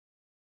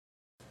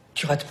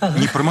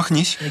Не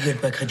промахнись.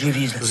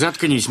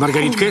 Заткнись,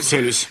 Маргаритка, я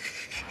целюсь.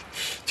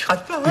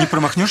 Не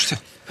промахнешься?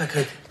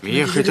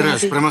 Я хоть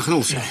раз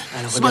промахнулся.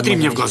 Смотри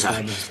мне в глаза.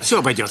 Все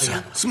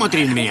обойдется.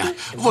 Смотри на меня.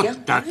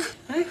 Вот так.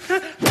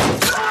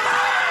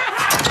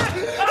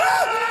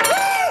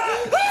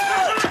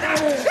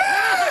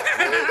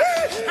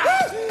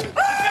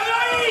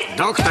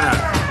 Доктора!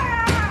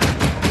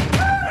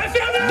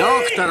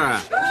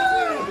 Доктора!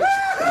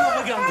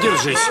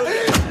 Держись.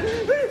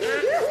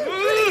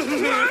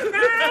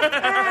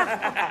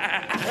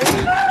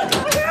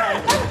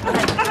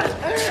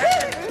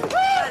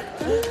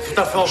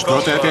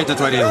 Что ты опять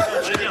натворил?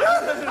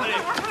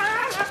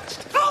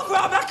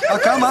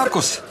 Пока,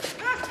 Маркус.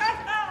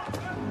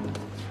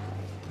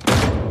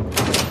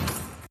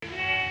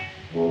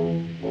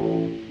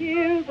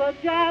 Here's a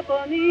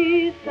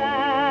Japanese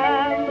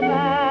sandman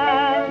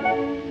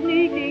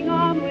sneaking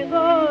on with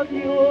a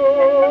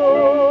duel.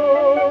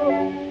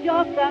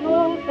 Just an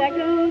old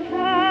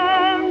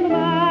second-hand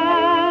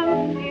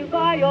man, he'll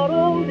buy your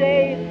old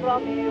days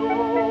from you.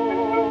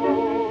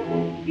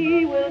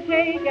 He will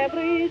take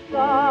every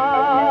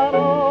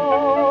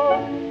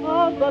sorrow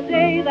of the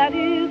day that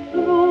is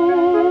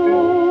through,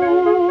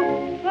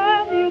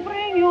 and he'll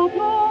bring you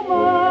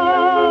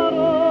tomorrow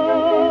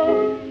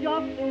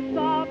just to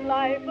start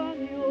life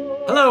anew.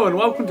 Hello and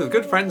welcome to the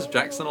Good Friends of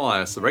Jackson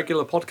Elias, the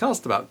regular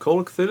podcast about Call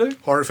of Cthulhu,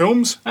 Horror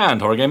films.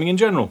 And horror gaming in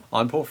general.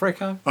 I'm Paul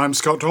Fricko. I'm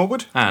Scott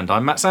Dorwood. And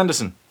I'm Matt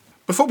Sanderson.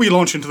 Before we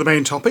launch into the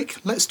main topic,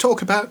 let's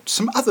talk about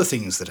some other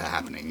things that are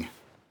happening.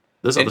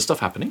 There's other stuff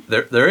happening.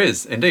 There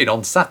is, indeed,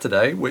 on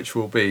Saturday, which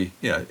will be,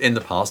 in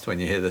the past when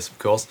you hear this, of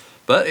course,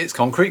 but it's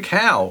Concrete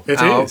Cow. It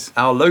is.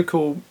 Our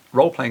local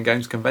role-playing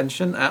games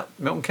convention at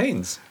Milton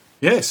Keynes.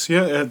 Yes,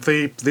 yeah, at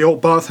the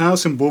old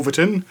bathhouse in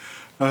Wolverton,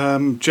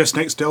 just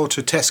next door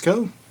to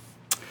Tesco.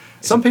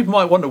 Some people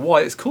might wonder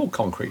why it's called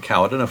Concrete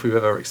Cow. I don't know if we've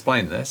ever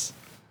explained this.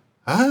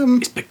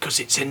 It's because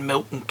it's in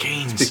Milton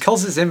Keynes.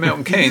 Because it's in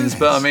Milton Keynes, Yes.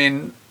 but I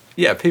mean,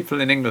 yeah, people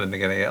in England are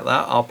going to get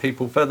that. Are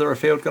people further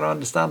afield going to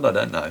understand? I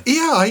don't know.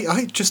 Yeah,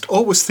 I just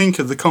always think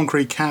of the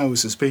Concrete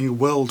Cows as being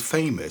world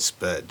famous,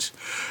 but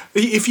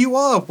if you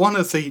are one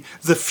of the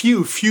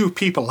few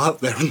people out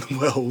there in the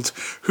world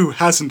who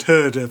hasn't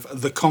heard of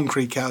the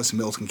Concrete Cows in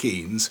Milton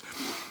Keynes,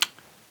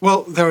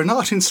 well, they're an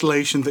art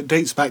installation that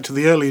dates back to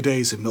the early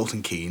days of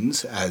Milton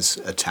Keynes as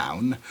a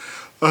town.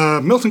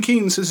 Milton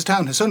Keynes as a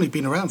town has only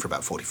been around for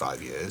about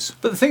 45 years.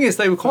 But the thing is,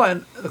 they were quite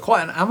an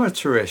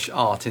amateurish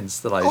art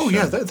installation. Oh,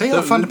 yeah, they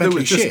are fundamentally That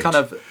was just shit. kind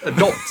of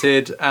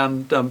adopted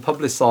and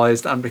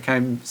publicised and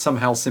became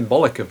somehow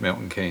symbolic of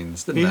Milton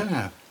Keynes, didn't it?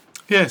 Yeah.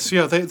 Yes,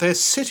 yeah, they're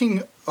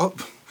sitting up.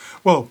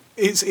 Well,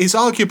 it's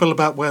arguable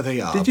about where they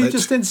are. Did you but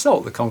just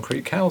insult the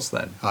Concrete Cows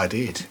then? I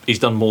did. He's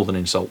done more than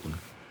insult them.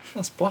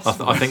 That's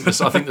blasphemy. I think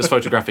there's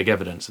photographic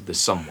evidence of this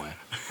somewhere.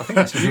 I think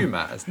that's you,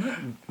 Matt, isn't it?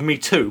 Me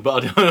too,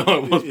 but I don't know. I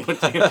was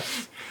pointing at.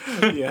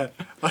 Yeah.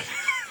 But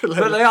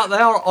they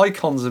are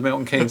icons of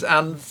Milton Keynes,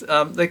 and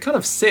they kind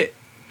of sit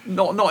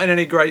not in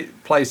any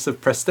great place of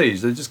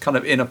prestige. They're just kind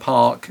of in a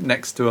park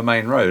next to a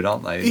main road,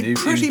 aren't they? And you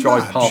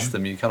drive much. past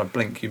them, you kind of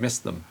blink, you miss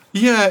them.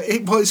 Yeah,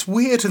 it's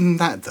weirder than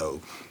that, though,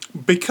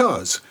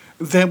 because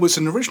there was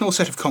an original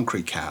set of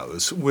Concrete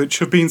Cows which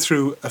have been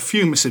through a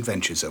few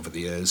misadventures over the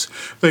years.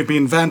 They've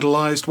been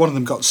vandalised. One of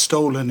them got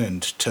stolen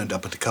and turned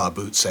up at a car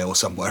boot sale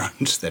somewhere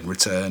and then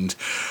returned.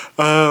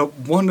 In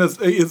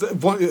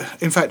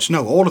fact,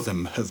 no, all of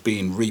them have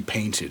been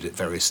repainted at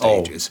various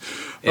stages.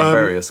 In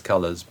various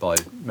colours by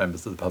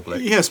members of the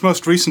public. Yes,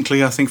 most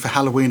recently, I think for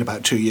Halloween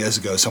about 2 years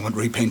ago, someone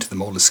repainted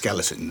them all as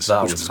skeletons.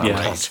 That which was great.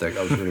 fantastic.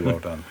 That was really well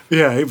done.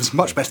 Yeah, it was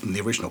much better than the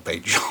original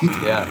paint job.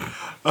 Yeah.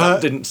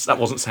 That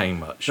wasn't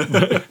saying much.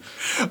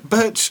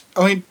 But,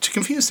 I mean, to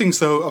confuse things,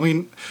 though, I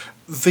mean,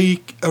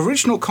 the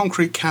original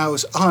Concrete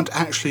Cows aren't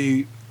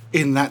actually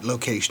in that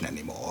location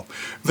anymore.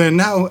 They're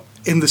now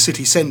in the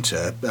city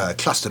centre,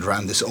 clustered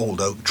around this old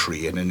oak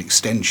tree and an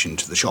extension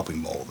to the shopping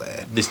mall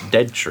there. This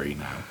dead tree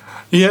now.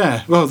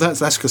 Yeah, well,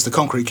 that's because the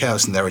Concrete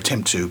Cows, in their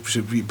attempt to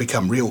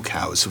become real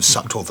cows, have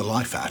sucked all the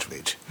life out of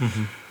it.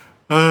 Mm-hmm.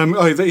 I'm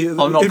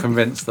not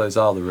convinced those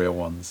are the real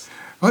ones.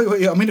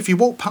 I mean, if you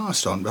walk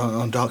past on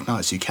dark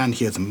nights, you can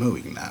hear them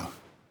mooing now.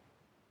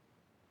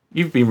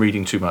 You've been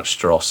reading too much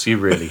Strauss. You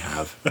really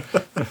have.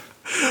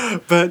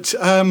 But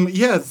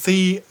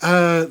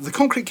the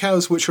Concrete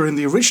Cows, which are in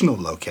the original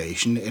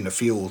location in a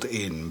field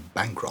in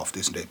Bancroft,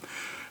 isn't it?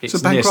 It's So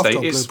Bancroft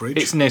or Blue Bridge?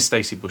 It's near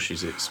Stacey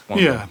Bush's. It's one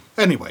of Yeah. them.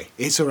 Anyway,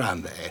 it's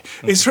around there.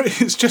 It's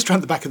just around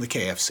the back of the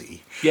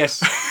KFC.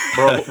 Yes.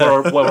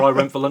 where I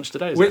went for lunch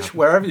today.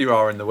 Wherever you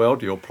are in the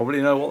world, you'll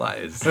probably know what that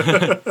is.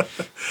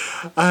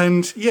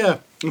 And yeah,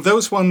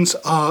 those ones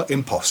are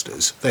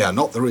imposters. They are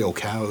not the real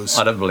cows.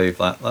 I don't believe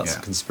that. That's Yeah.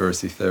 a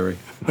conspiracy theory.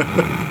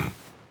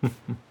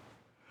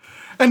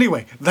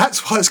 Anyway,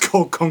 that's why it's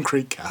called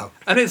Concrete Cow.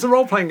 And it's a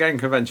role-playing game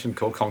convention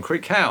called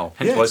Concrete Cow.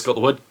 Hence why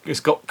it's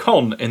got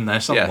con in there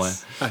somewhere.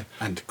 Yes.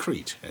 And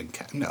Crete. And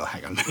no,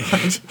 hang on.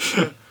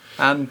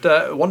 And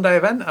one-day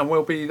event, and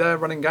we'll be there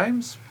running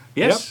games.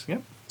 Yes.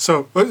 Yep.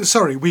 So,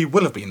 sorry, we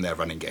will have been there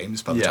running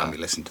games by the time you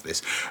listen to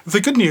this. The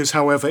good news,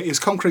 however, is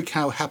Concrete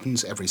Cow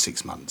happens every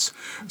 6 months.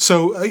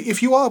 So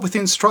if you are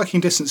within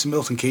striking distance of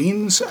Milton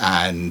Keynes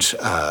and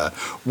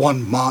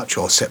 1 March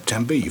or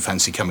September, you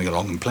fancy coming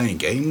along and playing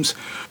games,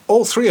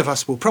 all 3 of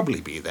us will probably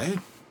be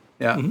there.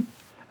 Yeah. Mm-hmm.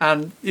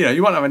 And,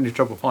 you won't have any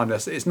trouble finding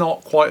us. It's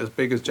not quite as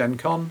big as Gen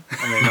Con.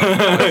 I mean,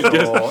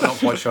 not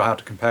quite sure how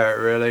to compare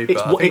it, really.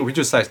 But I think we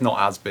just say it's not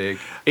as big.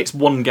 It's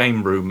 1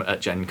 game room at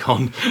Gen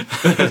Con.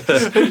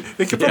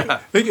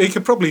 It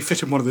could probably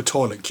fit in one of the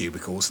toilet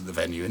cubicles at the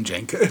venue in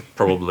Gen Con.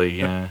 Probably,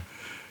 yeah.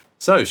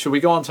 So, shall we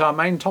go on to our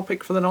main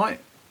topic for the night?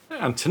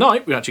 And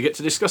tonight, we actually get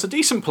to discuss a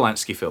decent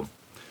Polanski film.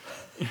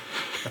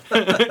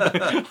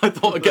 I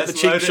thought I'd get the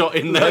cheap shot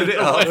in there.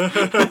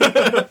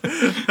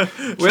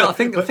 Well, I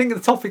think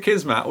the topic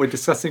is, Matt, we're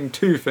discussing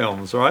 2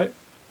 films, right?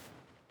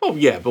 Oh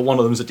yeah, but one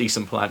of them's a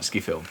decent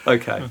Polanski film.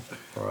 Okay,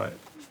 all right.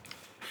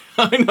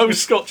 I know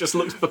Scott just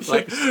looks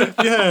perplexed.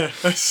 Yeah.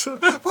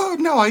 Well,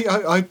 no,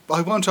 I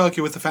won't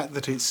argue with the fact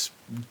that it's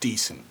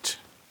decent.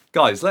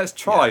 Guys, let's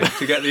try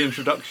to get the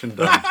introduction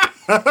done.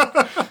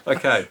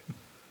 Okay.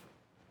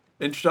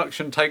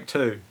 Introduction, take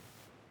 2.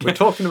 We're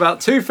talking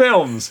about 2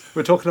 films.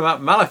 We're talking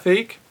about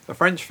Maléfique, a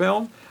French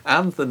film,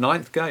 and The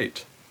Ninth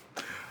Gate.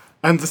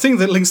 And the thing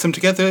that links them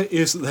together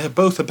is that they're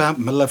both about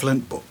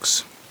malevolent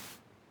books.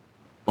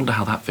 Wonder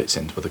how that fits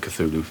into the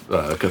Cthulhu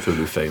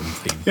theme.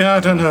 Yeah, I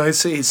don't know.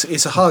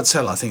 It's a hard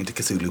sell, I think, to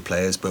Cthulhu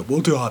players, but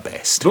we'll do our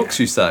best. Books,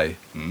 you say?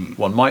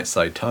 One might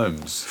say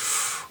tomes.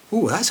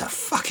 Ooh, that's a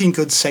fucking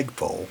good seg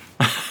ball.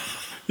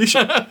 You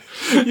should have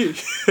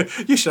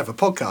a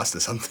podcast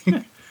or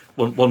something.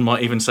 One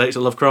might even say it's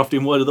a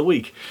Lovecraftian word of the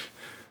week.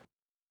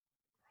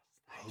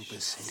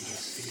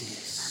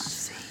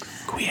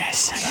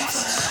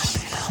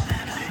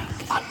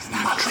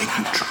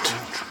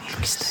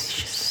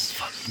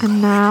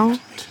 And now,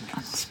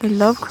 the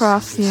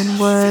Lovecraftian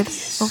word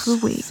of the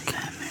week.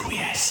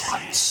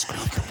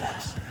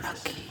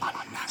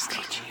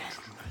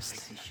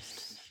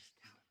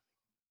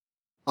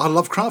 Our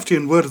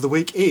Lovecraftian word of the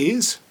week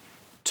is...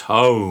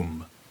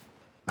 Tome.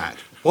 Matt,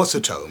 what's a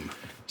tome?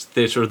 It's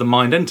Theatre of the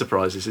Mind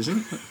Enterprises,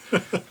 isn't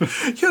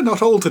it? You're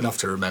not old enough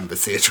to remember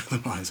Theatre of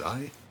the Mind's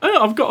Eye.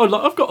 I've got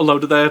a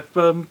load of their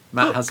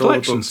Matt has all the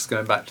books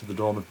going back to the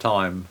dawn of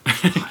time.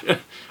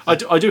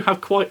 I do have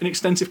quite an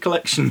extensive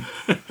collection.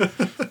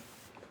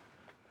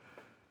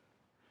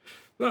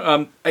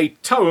 A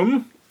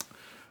tome,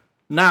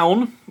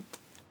 noun,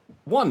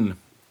 1.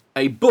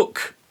 A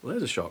book. Well,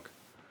 there's a shock.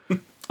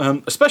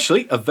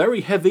 Especially a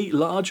very heavy,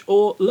 large,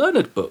 or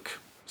learned book.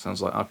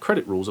 Sounds like our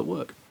credit rules at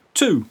work.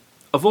 2.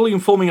 A volume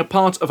forming a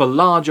part of a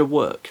larger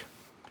work.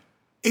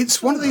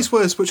 It's one of these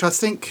words which I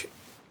think,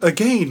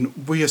 again,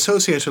 we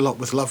associate a lot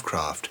with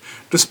Lovecraft,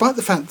 despite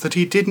the fact that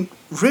he didn't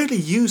really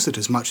use it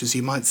as much as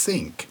you might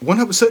think. When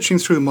I was searching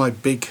through my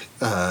big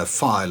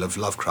file of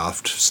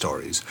Lovecraft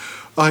stories,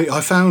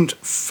 I found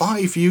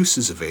 5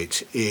 uses of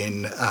it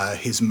in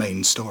his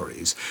main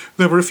stories.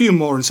 There were a few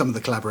more in some of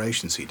the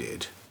collaborations he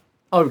did.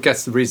 I would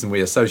guess the reason we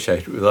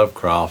associate it with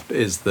Lovecraft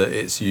is that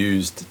it's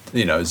used,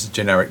 as a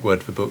generic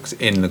word for books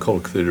in the Call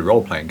of Cthulhu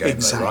role-playing game,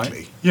 exactly. Though,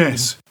 right?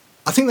 Yes.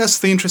 I think that's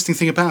the interesting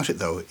thing about it,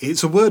 though.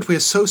 It's a word we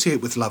associate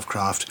with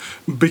Lovecraft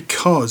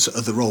because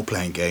of the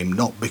role-playing game,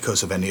 not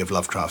because of any of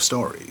Lovecraft's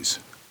stories.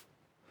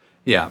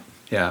 Yeah.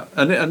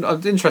 And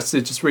I'm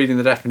interested just reading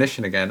the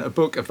definition again. A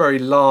book, a very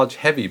large,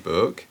 heavy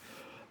book,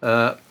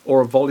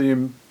 or a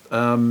volume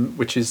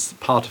which is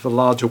part of a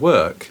larger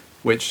work,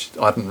 which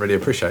I hadn't really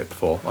appreciated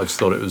before. I just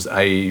thought it was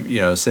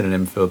a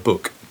synonym for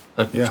book.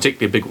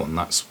 Particularly a big one.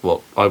 That's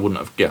what I wouldn't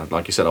have. Yeah,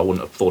 like you said, I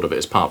wouldn't have thought of it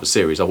as part of a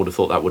series. I would have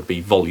thought that would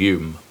be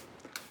volume.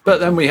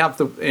 But then we have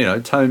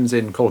the tomes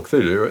in Call of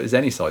Cthulhu is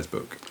any size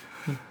book.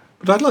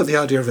 But I'd like the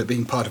idea of it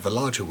being part of a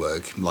larger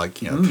work,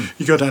 like you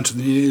go down to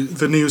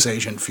the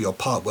newsagent for your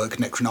part work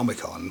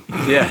Necronomicon.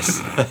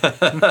 Yes.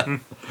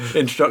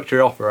 Introductory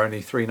offer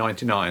only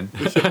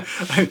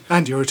 $3.99.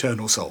 And your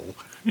eternal soul.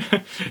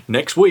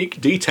 Next week,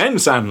 D10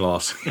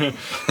 Sandloss.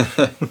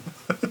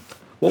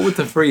 What would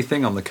the free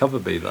thing on the cover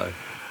be, though?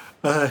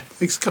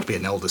 It's got to be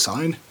an elder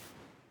sign.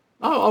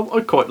 Oh,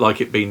 I quite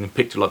like it being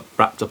pictured like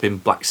wrapped up in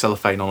black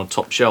cellophane on a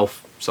top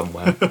shelf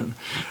somewhere.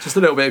 Just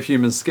a little bit of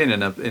human skin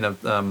in a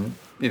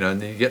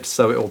and you get to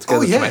sew it all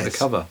together to make the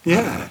cover.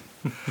 Yeah.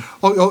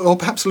 or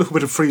perhaps a little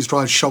bit of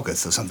freeze-dried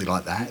shoggoth or something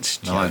like that.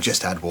 Nice.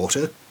 Just add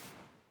water.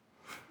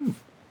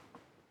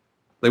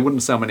 They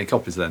wouldn't sell many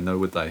copies then, though,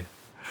 would they?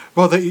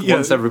 Well,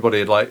 once everybody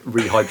had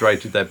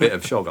rehydrated their bit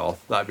of shoggoth,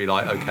 that'd be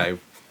like, okay,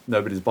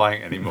 nobody's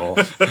buying it anymore.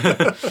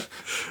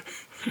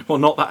 Well,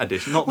 not that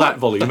edition, not that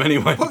volume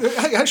anyway. Well,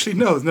 actually,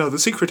 no. The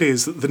secret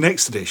is that the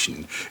next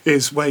edition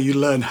is where you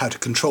learn how to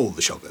control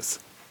the shoggoth.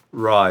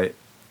 Right.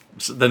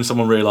 So then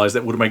someone realised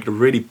that would make it a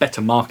really better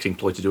marketing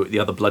ploy to do it the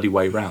other bloody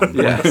way round.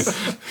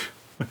 Yes.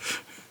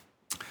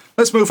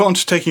 Let's move on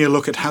to taking a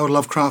look at how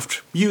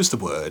Lovecraft used the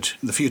word,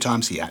 the few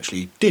times he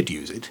actually did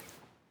use it.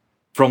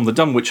 From the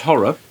Dunwich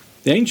Horror,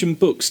 The ancient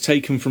books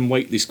taken from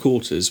Whately's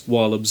quarters,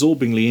 while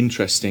absorbingly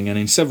interesting and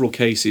in several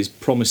cases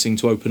promising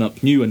to open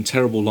up new and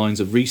terrible lines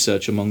of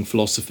research among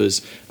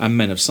philosophers and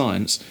men of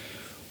science,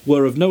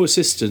 were of no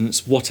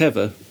assistance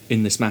whatever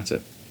in this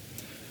matter.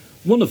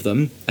 One of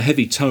them, a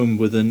heavy tome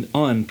with an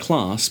iron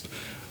clasp,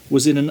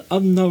 was in an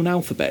unknown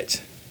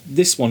alphabet,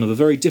 this one of a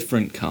very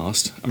different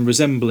cast and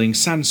resembling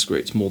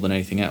Sanskrit more than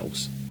anything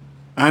else.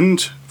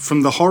 And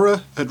from the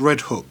horror at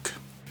Red Hook.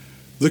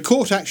 The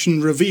court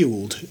action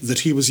revealed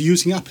that he was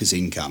using up his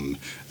income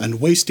and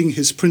wasting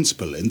his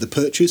principal in the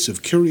purchase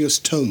of curious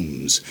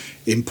tomes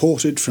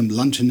imported from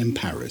London and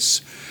Paris,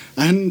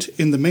 and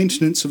in the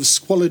maintenance of a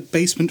squalid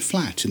basement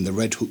flat in the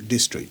Red Hook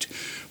district,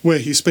 where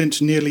he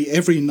spent nearly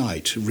every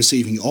night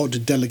receiving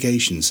odd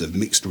delegations of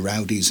mixed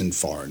rowdies and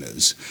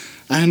foreigners,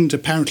 and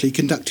apparently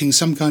conducting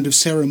some kind of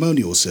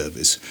ceremonial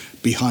service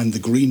behind the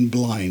green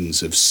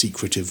blinds of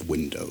secretive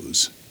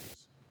windows.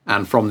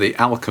 And from The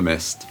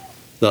Alchemist.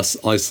 Thus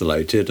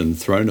isolated and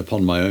thrown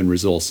upon my own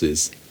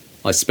resources,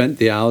 I spent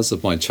the hours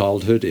of my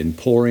childhood in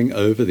poring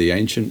over the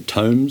ancient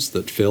tomes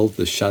that filled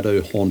the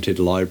shadow-haunted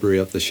library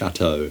of the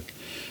chateau,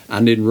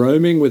 and in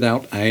roaming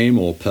without aim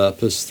or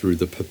purpose through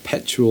the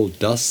perpetual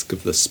dusk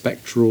of the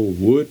spectral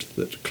wood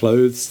that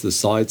clothes the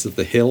sides of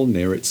the hill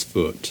near its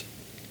foot.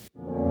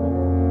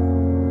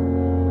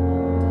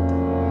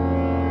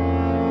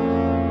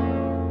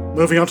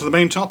 Moving on to the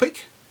main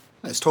topic,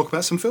 let's talk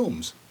about some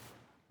films.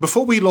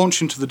 Before we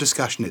launch into the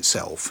discussion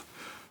itself,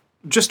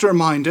 just a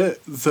reminder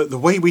that the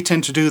way we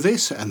tend to do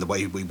this, and the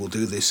way we will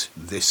do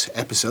this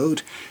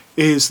episode,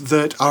 is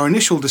that our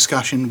initial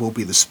discussion will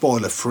be the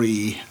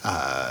spoiler-free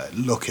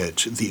look at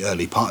the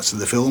early parts of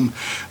the film.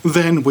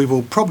 Then we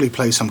will probably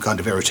play some kind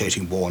of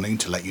irritating warning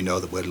to let you know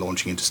that we're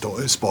launching into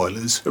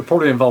spoilers. It'll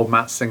probably involve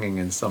Matt singing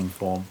in some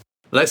form.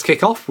 Let's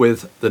kick off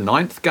with The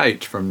Ninth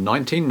Gate from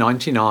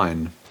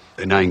 1999.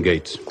 The Nine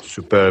Gates,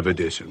 superb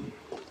edition.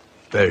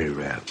 Very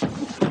rare.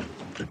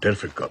 A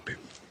different copy.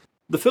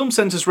 The film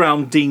centres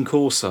around Dean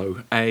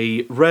Corso,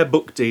 a rare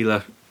book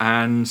dealer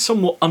and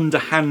somewhat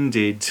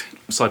underhanded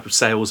type of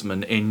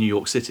salesman in New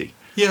York City.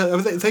 Yeah,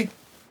 they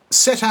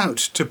set out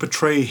to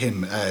portray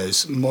him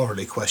as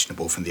morally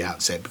questionable from the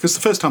outset, because the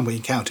first time we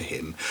encounter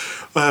him,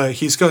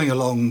 he's going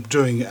along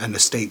doing an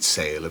estate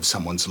sale of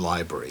someone's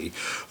library,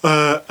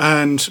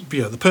 and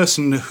the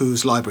person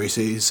whose library it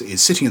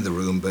is sitting in the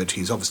room, but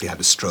he's obviously had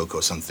a stroke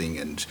or something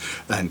and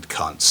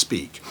can't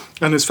speak.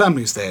 And his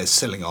family's there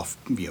selling off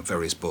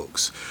various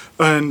books,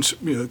 and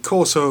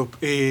Corso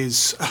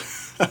is.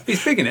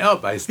 He's bigging it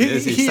up, basically.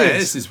 He's saying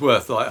is. this is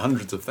worth like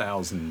hundreds of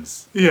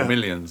thousands, or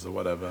millions, or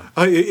whatever.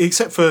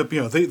 Except for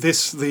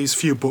these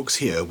few books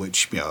here,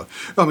 which they're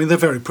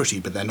very pretty,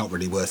 but they're not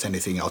really worth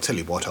anything. I'll tell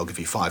you what, I'll give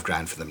you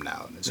 $5,000 for them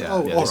now. And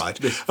all right.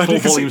 This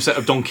full-volume set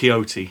of Don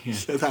Quixote. Yeah.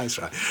 Yeah, that's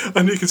right.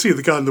 And you can see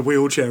the guy in the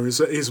wheelchair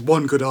is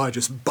one good eye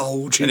just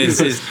bulging, and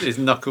his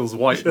knuckles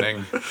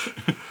whitening.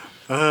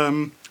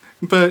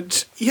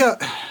 But yeah.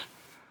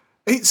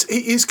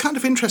 It's kind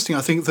of interesting,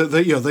 I think, that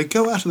they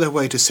go out of their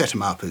way to set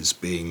him up as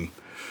being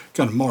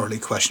kind of morally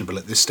questionable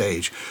at this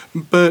stage.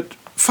 But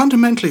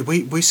fundamentally,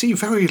 we see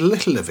very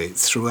little of it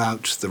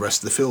throughout the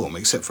rest of the film,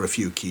 except for a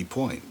few key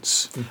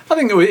points. I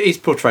think he's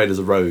portrayed as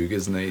a rogue,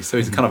 isn't he? So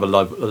he's kind of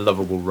a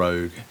lovable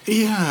rogue.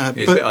 Yeah.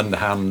 He's a bit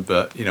underhand,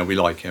 but, we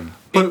like him.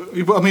 But,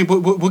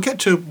 we'll get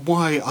to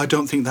why I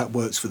don't think that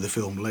works for the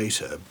film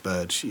later,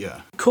 but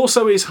yeah.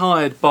 Corso is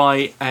hired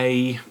by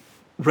a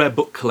rare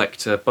book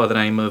collector by the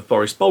name of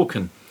Boris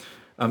Balkan.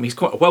 He's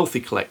quite a wealthy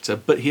collector,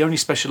 but he only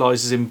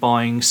specialises in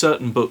buying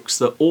certain books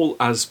that all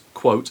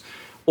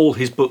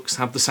his books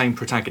have the same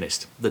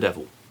protagonist, the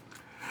devil.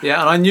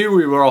 Yeah, and I knew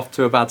we were off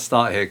to a bad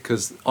start here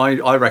because I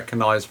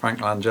recognise Frank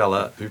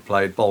Langella, who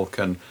played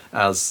Balkan,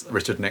 as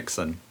Richard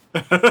Nixon.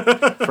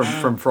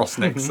 from Frost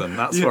Nixon.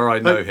 That's where I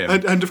know him.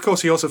 And of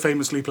course, he also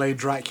famously played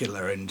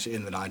Dracula in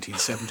the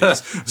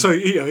 1970s. So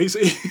he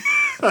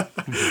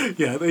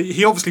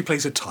obviously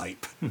plays a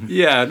type.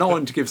 Yeah, not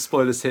wanting to give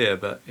spoilers here,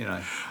 but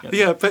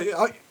Yeah, but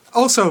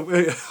I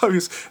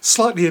was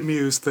slightly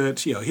amused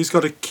that he's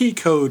got a key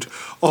code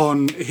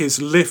on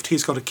his lift.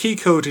 He's got a key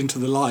code into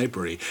the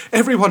library.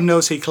 Everyone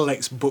knows he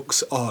collects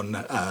books on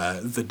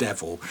the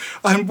devil.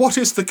 And what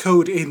is the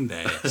code in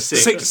there?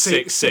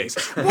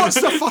 666. What's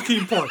the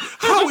fucking point?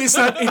 How is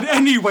that in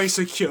any way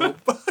secure?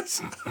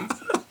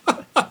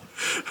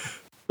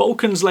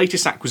 Balkan's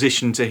latest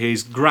acquisition to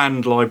his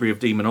grand library of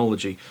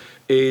demonology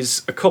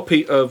is a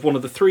copy of one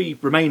of the 3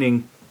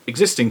 remaining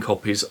existing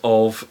copies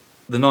of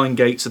The Nine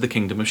Gates of the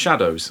Kingdom of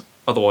Shadows,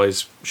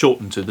 otherwise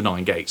shortened to The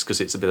Nine Gates because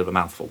it's a bit of a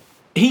mouthful.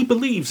 He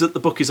believes that the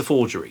book is a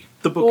forgery.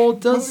 The book, or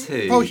does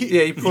he?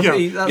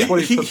 That's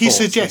what he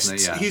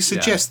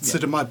suggests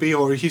that it might be,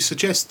 or he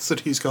suggests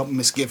that he's got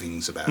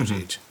misgivings about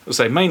it. I'll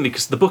say mainly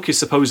because the book is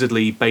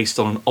supposedly based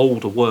on an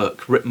older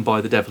work written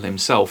by the devil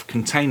himself,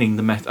 containing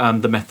the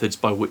methods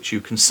by which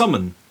you can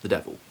summon the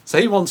devil.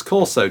 So he wants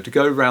Corso to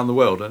go around the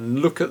world and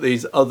look at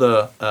these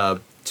other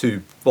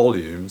 2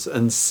 volumes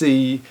and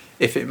see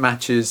if it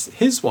matches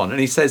his one. And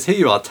he says, "Here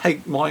you are,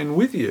 take mine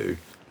with you."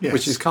 Yes.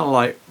 which is kind of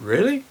like,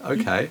 really?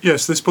 Okay.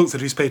 Yes, this book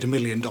that he's paid $1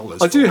 million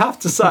I do have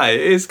to say,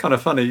 it is kind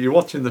of funny. You're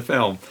watching the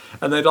film,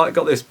 and they like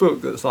got this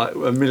book that's like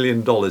 $1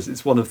 million.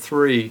 It's one of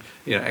 3,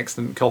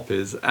 excellent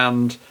copies,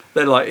 and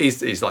they're like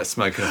he's like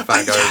smoking a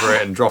fag over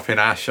it and dropping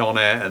ash on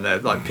it, and they're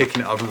like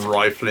picking it up and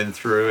rifling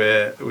through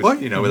it,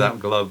 without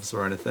gloves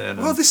or anything.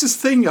 Well, this is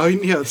the thing. I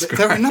mean,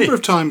 there are a number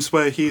of times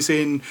where he's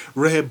in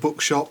rare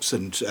bookshops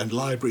and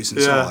libraries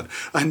and so on,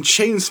 and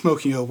chain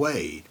smoking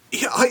away.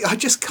 Yeah, I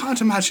just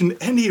can't imagine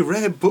any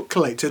rare book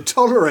collector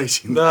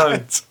tolerating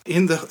that.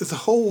 In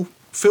the whole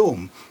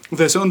film,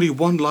 there's only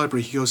one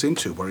library he goes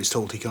into where he's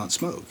told he can't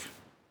smoke.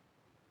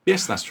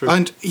 Yes, that's true.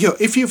 And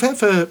if you've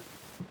ever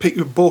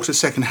bought a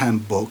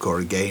second-hand book or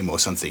a game or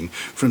something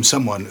from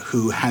someone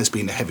who has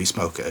been a heavy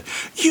smoker,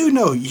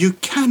 you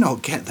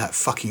cannot get that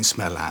fucking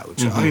smell out.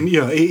 Mm-hmm. I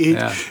mean,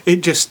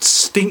 it just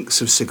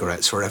stinks of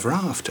cigarettes forever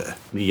after.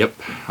 Yep,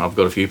 I've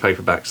got a few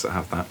paperbacks that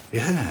have that.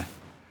 Yeah.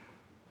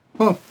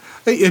 Well,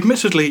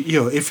 admittedly,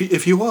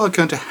 if you are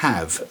going to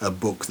have a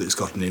book that's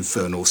got an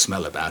infernal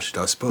smell about it,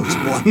 I suppose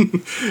one. You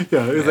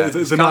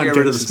can't get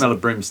rid of the smell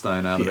of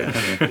brimstone out of it,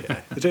 can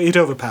you? It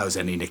overpowers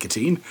any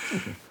nicotine.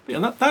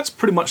 And that's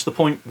pretty much the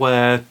point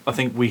where I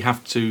think we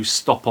have to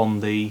stop on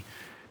the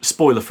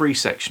spoiler-free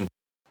section.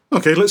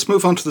 Okay, let's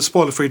move on to the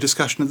spoiler-free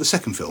discussion of the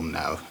second film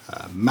now,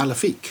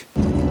 Maléfique.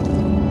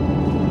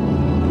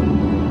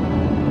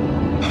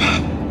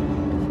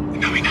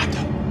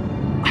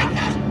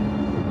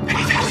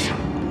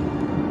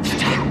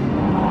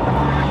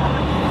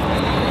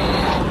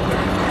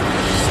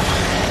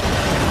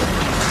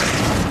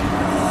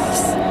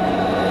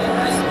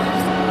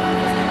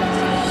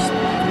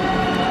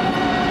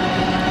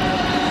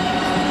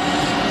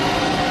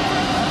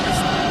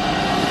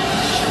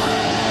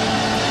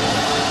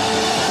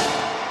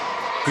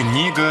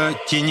 Книга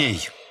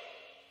теней.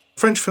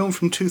 French film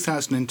from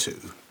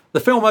 2002. The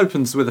film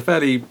opens with a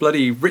fairly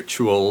bloody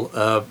ritual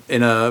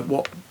in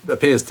what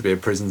appears to be a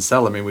prison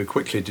cell. I mean, we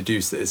quickly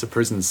deduce that it's a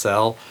prison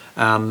cell,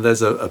 and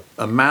there's a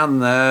man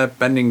there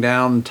bending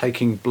down,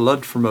 taking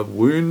blood from a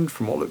wound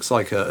from what looks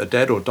like a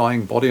dead or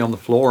dying body on the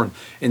floor, and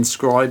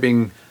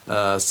inscribing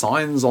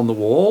signs on the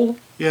wall.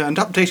 Yeah, and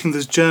updating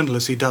this journal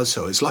as he does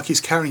so. It's like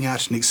he's carrying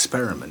out an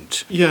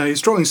experiment. Yeah,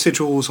 he's drawing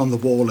sigils on the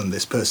wall in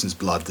this person's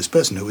blood, this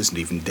person who isn't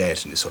even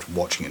dead and is sort of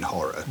watching in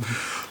horror.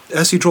 Mm-hmm.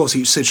 As he draws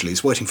each sigil,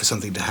 he's waiting for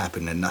something to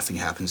happen, and nothing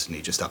happens, and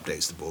he just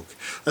updates the book.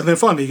 And then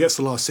finally he gets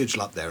the last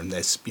sigil up there, and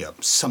there's,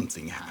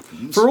 something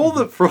happens.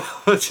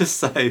 Just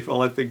say,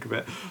 while I think of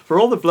it, for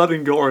all the blood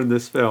and gore in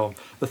this film,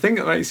 the thing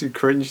that makes you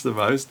cringe the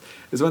most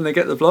is when they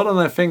get the blood on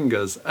their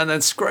fingers and then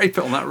scrape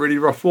it on that really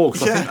rough wall,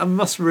 because I think that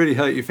must really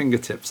hurt your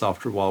fingertips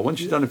after a while. Once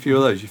you've done a few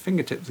of those, your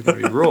fingertips are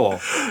going to be raw.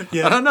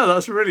 Yeah. And I know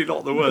that's really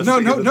not the worst.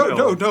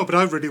 No, but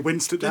I really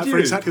winced at that for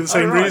exactly the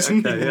same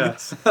reason. Okay,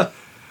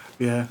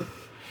 yeah.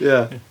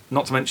 Yeah.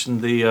 Not to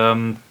mention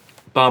the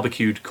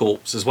barbecued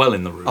corpse as well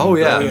in the room. Oh,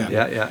 yeah.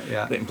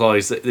 That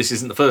implies that this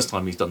isn't the first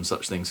time he's done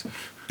such things.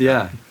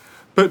 Yeah.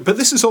 But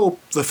this is all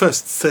the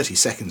first 30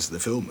 seconds of the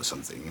film or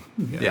something.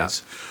 Yeah.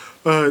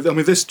 I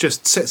mean, this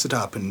just sets it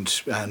up,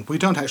 and we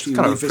don't actually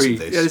revisit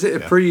this. Is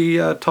it a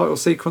pre-title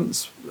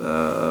sequence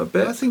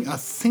bit? I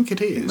think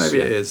it is. Maybe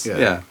it is.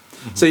 Yeah.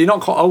 Mm-hmm. So you're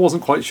not. I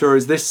wasn't quite sure.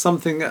 Is this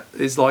something that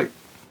is like?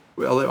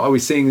 Well, are we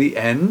seeing the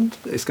end?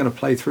 It's going to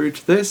play through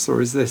to this,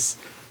 or is this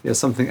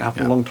something that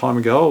happened a long time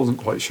ago? I wasn't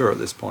quite sure at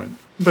this point.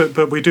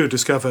 But we do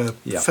discover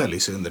fairly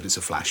soon that it's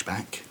a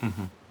flashback.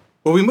 Mm-hmm.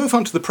 Well, we move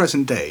on to the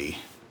present day,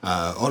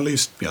 or at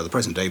least the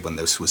present day when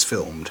this was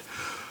filmed.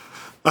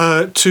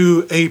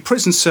 To a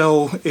prison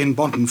cell in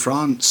Bonton,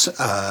 France.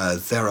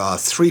 There are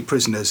 3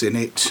 prisoners in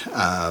it.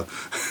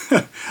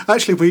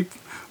 Actually,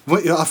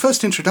 our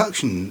first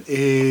introduction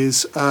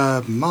is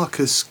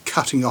Marcus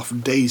cutting off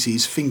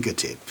Daisy's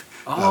fingertip.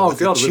 Oh,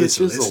 God, with a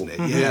chisel. Isn't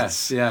it?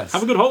 Yes.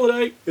 Have a good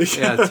holiday.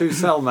 Yeah, 2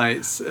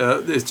 cellmates.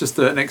 It's just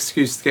an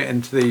excuse to get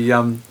into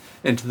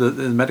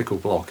the medical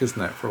block,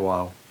 isn't it, for a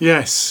while?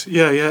 Yes,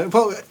 yeah.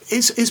 Well,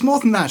 it's more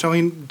than that. I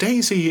mean,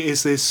 Daisy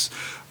is this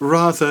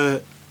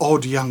rather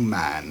odd young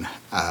man,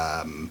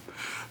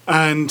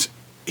 and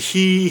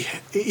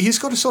he's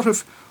got a sort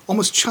of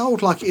almost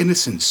childlike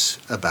innocence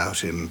about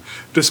him,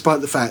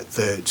 despite the fact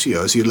that,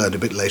 as you learn a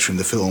bit later in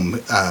the film,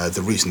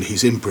 the reason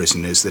he's in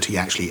prison is that he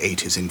actually ate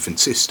his infant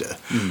sister.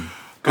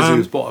 Because he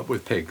was brought up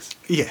with pigs.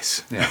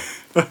 Yes. Yeah.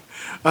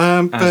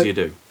 As you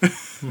do.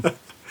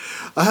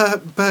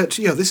 But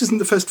this isn't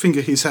the first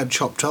finger he's had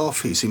chopped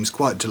off. He seems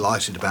quite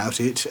delighted about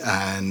it,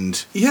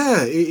 and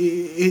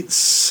it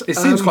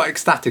seems quite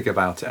ecstatic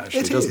about it,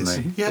 actually,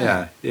 doesn't he?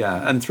 Yeah.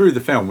 And through the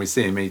film, we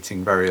see him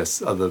eating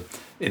various other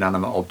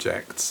inanimate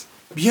objects.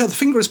 Yeah, the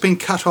finger has been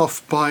cut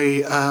off by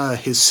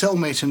his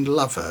cellmate and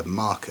lover,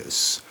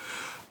 Marcus,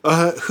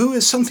 who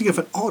is something of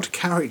an odd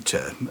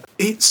character.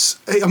 This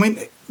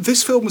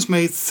film was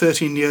made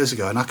 13 years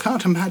ago, and I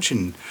can't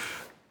imagine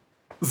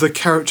the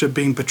character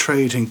being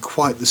portrayed in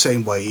quite the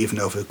same way, even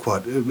over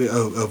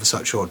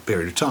such a short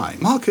period of time.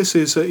 Marcus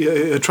is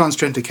a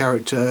transgender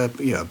character,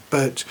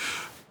 but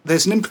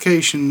there's an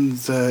implication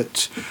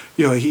that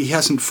he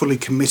hasn't fully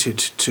committed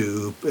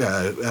to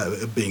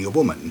being a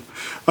woman,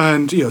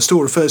 and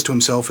still refers to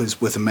himself as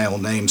with a male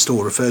name,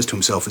 still refers to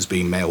himself as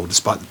being male,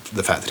 despite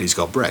the fact that he's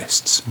got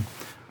breasts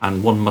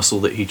and one muscle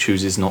that he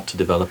chooses not to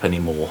develop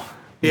anymore.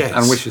 Yes,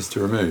 and wishes to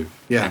remove.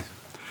 Yeah.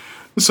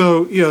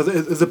 So,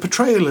 the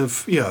portrayal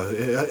of,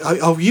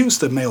 I'll use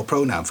the male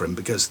pronoun for him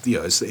because,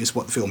 it's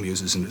what the film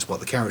uses and it's what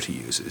the character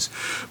uses.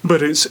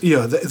 But it's,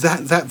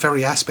 that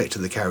very aspect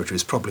of the character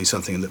is probably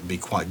something that would be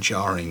quite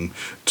jarring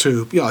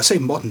to, I say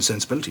modern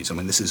sensibilities. I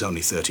mean, this is only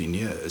 13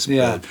 years.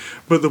 Yeah.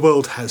 But the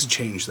world has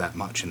changed that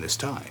much in this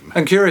time.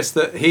 And curious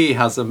that he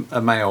has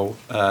a male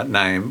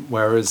name,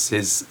 whereas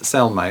his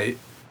cellmate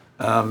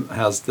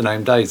has the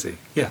name Daisy.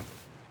 Yeah.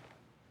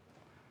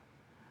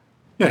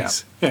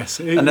 Yes, yes.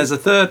 And there's a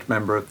third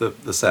member of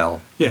the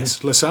cell.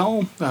 Yes,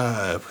 LaSalle,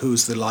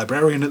 who's the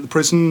librarian at the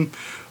prison,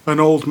 an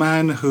old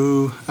man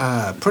who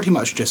pretty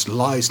much just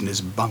lies in his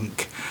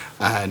bunk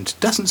and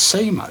doesn't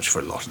say much for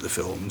a lot of the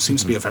film. Seems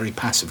to be a very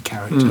passive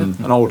character.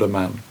 An older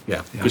man.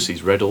 Yeah. Because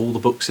he's read all the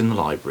books in the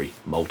library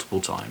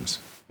multiple times.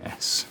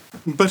 Yes.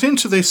 But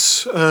into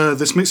this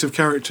this mix of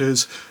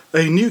characters,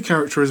 a new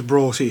character is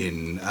brought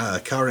in,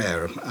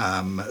 Carrere,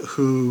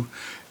 who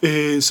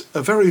is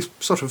a very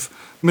sort of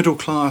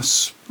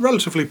middle-class,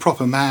 relatively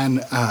proper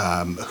man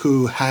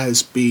who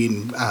has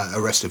been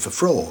arrested for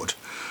fraud.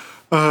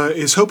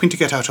 Is hoping to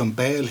get out on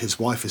bail. His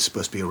wife is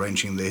supposed to be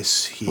arranging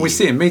this. We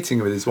see him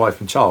meeting with his wife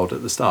and child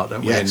at the start,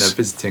 don't we? Yes. In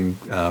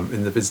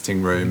the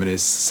visiting room, and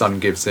his son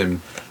gives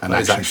him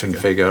his action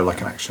figure,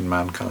 like an action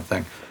man kind of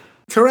thing.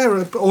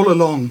 Carrera, all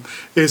along,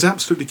 is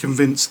absolutely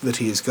convinced that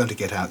he is going to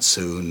get out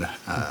soon.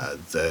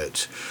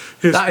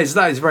 That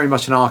is very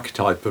much an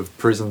archetype of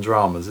prison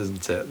dramas,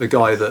 isn't it? The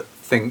guy that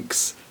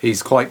thinks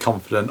he's quite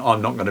confident,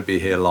 I'm not going to be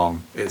here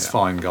long. It's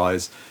fine,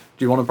 guys.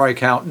 Do you want to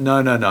break out? No.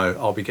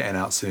 I'll be getting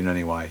out soon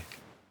anyway.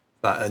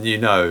 That's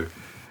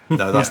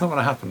not going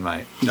to happen,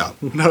 mate. No.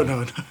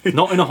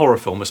 Not in a horror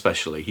film,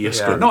 especially.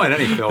 Not in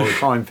any film, a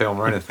crime film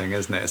or anything,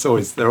 isn't it?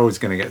 They're always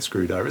going to get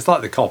screwed over. It's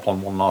like the cop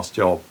on One Last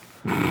Job.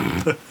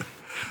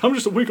 I'm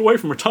just a week away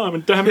from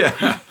retirement, damn it.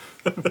 Yeah.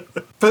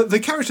 But the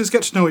characters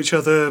get to know each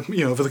other,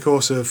 over the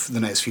course of the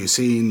next few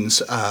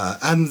scenes,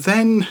 and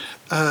then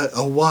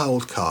a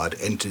wild card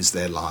enters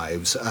their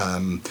lives.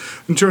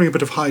 During a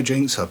bit of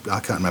hijinks, I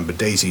can't remember,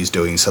 Daisy's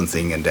doing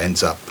something and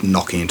ends up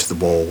knocking into the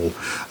wall,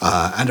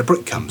 and a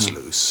brick comes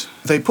loose.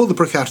 They pull the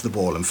brick out of the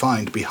wall and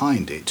find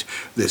behind it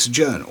this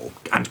journal.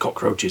 And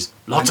cockroaches.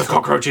 Lots of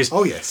cockroaches.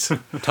 Oh, yes.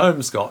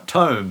 Tome, Scott,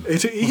 tome.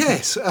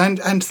 Yes, and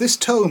this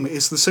tome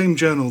is the same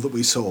journal that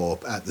we saw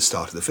at the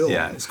start of the film.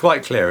 Yeah, it's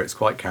quite clear, it's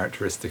quite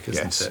characteristic,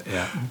 isn't it?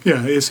 Yeah.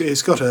 Yeah,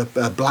 it's got a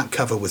black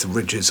cover with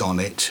ridges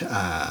on it,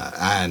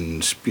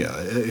 and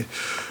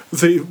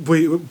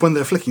when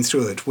they're flicking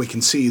through it, we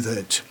can see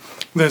that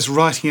there's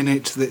writing in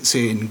it that's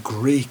in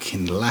Greek,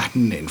 in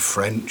Latin, in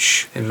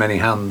French. In many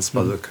hands,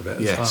 by the look of it,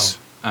 as well.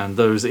 And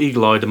those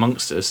eagle-eyed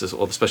amongst us,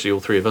 or especially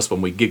all three of us,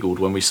 when we giggled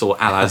when we saw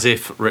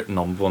Al-Azif written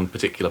on one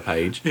particular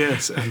page.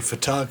 Yes, and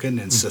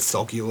Fatagan and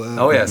Sithogua.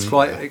 Oh, yeah, it's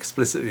quite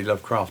explicitly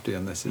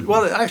Lovecraftian, this.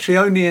 Well, actually,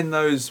 only in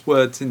those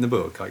words in the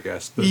book, I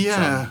guess. But,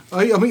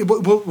 I mean,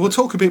 we'll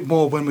talk a bit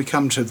more when we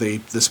come to the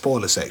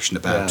spoiler section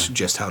about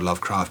just how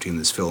Lovecraftian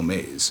this film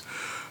is.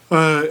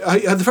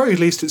 At the very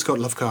least, it's got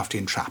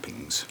Lovecraftian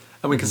trappings.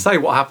 And we can say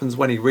what happens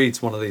when he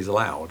reads one of these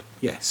aloud.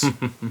 Yes.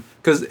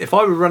 Because if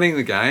I were running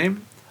the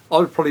game, I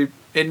would probably,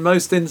 in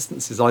most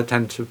instances, I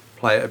tend to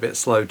play it a bit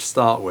slow to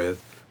start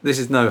with. This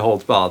is no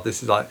holds barred.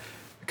 This is like,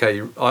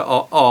 okay,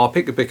 I'll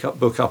pick a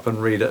book up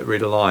and read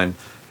a line.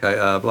 Okay,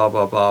 blah,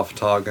 blah, blah,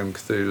 Fatagan,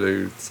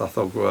 Cthulhu,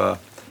 Sathogwa.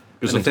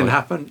 Anything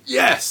happen?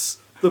 Yes!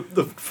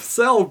 The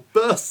cell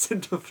bursts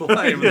into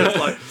flame.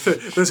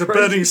 There's a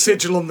burning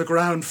sigil on the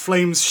ground,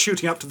 flames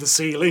shooting up to the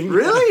ceiling.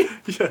 Really?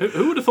 Yeah.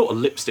 Who would have thought a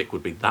lipstick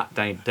would be that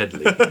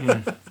deadly?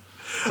 Yeah.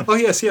 Oh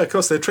yes, of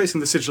course. They're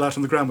tracing the sigil out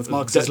on the ground with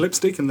Marcus's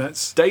lipstick, and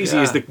that's Daisy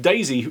is the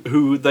Daisy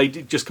who they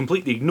just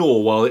completely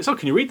ignore. While it's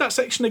can you read that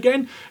section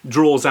again?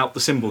 Draws out the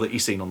symbol that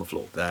you've seen on the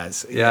floor.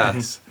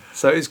 Yes.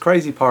 So it's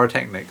crazy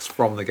pyrotechnics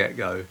from the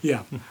get-go.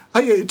 Yeah.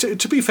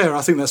 To be fair,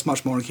 I think that's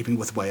much more in keeping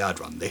with the way I'd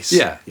run this.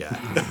 Yeah.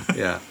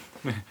 Yeah.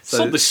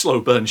 So this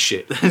slow burn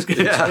shit.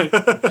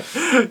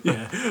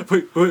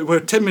 We're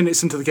 10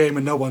 minutes into the game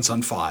and no one's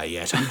on fire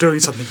yet. I'm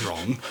doing something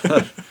wrong.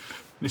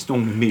 It's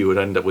normally me who would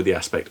end up with the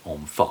aspect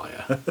on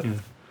fire.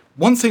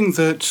 One thing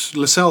that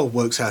Lascelles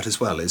works out as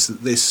well is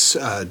that this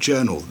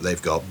journal that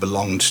they've got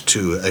belonged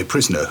to a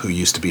prisoner who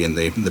used to be in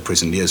the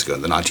prison years ago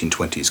in the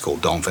 1920s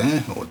called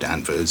Danvers, or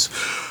Danvers.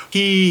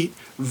 He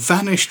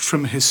vanished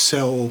from his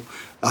cell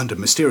under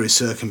mysterious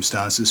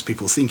circumstances.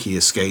 People think he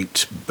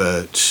escaped,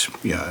 but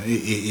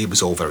it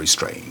was all very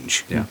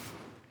strange. Yeah.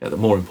 That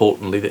more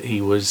importantly, that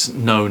he was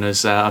known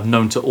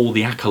to all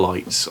the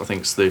acolytes. I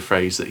think is the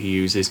phrase that he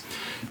uses,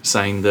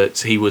 saying that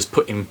he was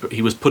put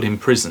in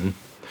prison,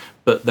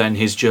 but then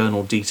his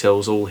journal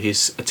details all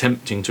his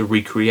attempting to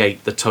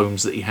recreate the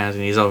tomes that he had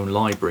in his own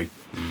library.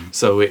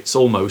 So it's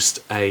almost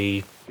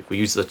a if we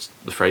use the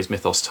phrase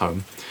mythos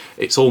tome,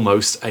 it's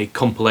almost a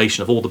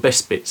compilation of all the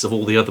best bits of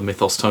all the other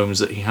mythos tomes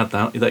that he had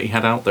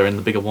out there in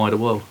the bigger, wider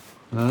world.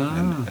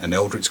 And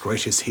Eldritch's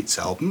greatest hits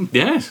album.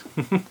 Yes.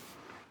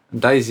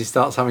 And Daisy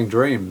starts having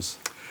dreams.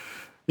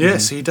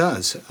 Yes, he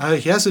does.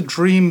 He has a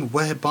dream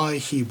whereby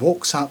he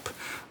walks up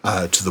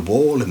to the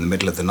wall in the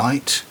middle of the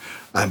night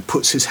and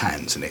puts his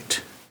hands in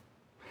it.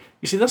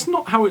 You see, that's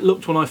not how it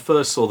looked when I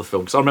first saw the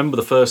film, because I remember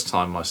the first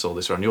time I saw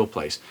this around your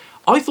place.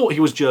 I thought he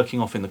was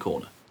jerking off in the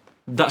corner.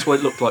 That's what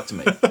it looked like to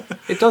me.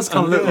 It does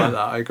kind of look like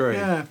that, I agree.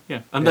 Yeah.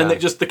 Yeah. And then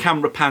the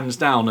camera pans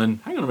down and,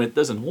 hang on a minute,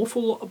 there's an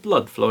awful lot of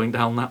blood flowing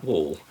down that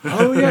wall.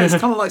 Oh, yeah, it's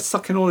kind of like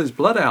sucking all his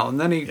blood out, and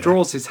then he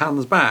draws his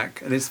hands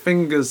back, and his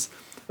fingers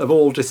have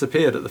all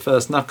disappeared at the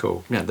first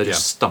knuckle. Yeah, they're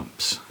just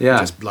stumps. Yeah.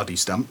 Just bloody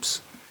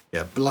stumps.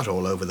 Yeah, blood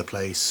all over the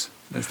place.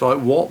 It's like,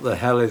 what the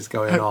hell is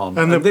going on?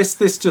 And And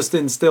this just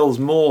instills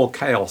more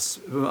chaos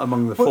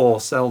among the four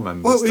cell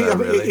members. Well, there,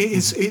 really.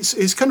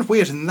 it's kind of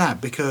weird in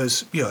that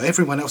because,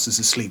 everyone else is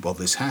asleep while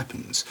this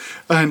happens.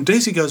 And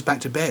Daisy goes back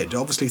to bed,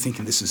 obviously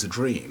thinking this is a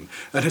dream.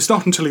 And it's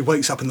not until he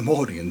wakes up in the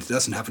morning and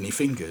doesn't have any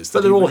fingers.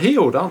 But they're all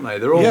healed, aren't they?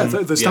 They're all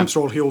the stumps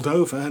are all healed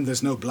over and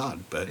there's no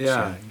blood. But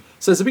Yeah.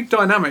 So there's a big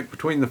dynamic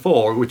between the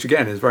four, which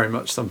again is very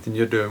much something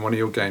you're doing in one of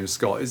your games,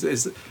 Scott.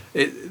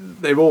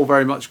 They've all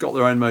very much got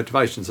their own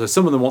motivation. So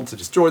some of them want to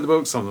destroy the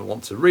book, some of them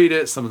want to read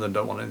it, some of them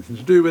don't want anything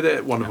to do with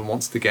it. One of them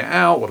wants to get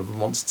out, one of them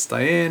wants to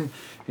stay in.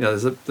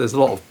 There's a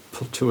lot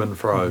of to and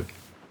fro.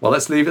 Well,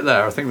 let's leave it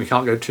there. I think we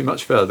can't go too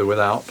much further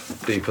without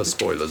deeper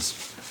spoilers.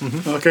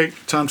 Mm-hmm. Okay,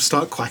 time to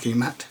start quacking,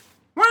 Matt.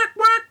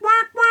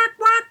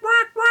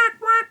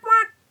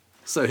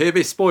 So here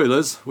be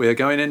spoilers. We are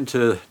going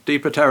into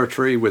deeper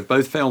territory with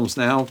both films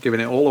now, giving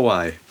it all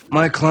away.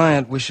 My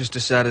client wishes to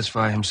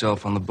satisfy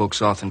himself on the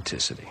book's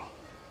authenticity.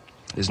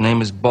 His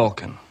name is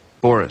Balkan,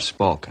 Boris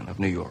Balkan of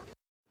New York.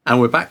 And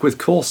we're back with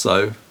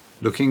Corso,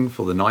 looking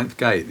for the Ninth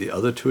Gate, the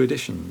other two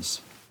editions.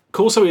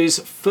 Corso is,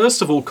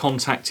 first of all,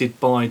 contacted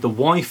by the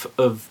wife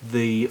of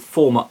the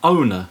former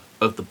owner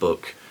of the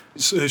book.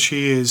 So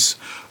she is,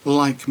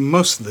 like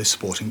most of the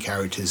supporting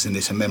characters in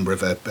this, a member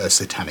of a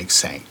satanic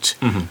sect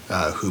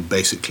who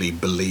basically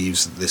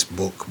believes that this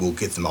book will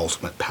give them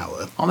ultimate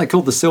power. Aren't they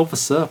called the Silver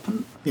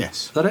Serpent?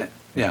 Yes. Is that it?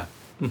 Yeah.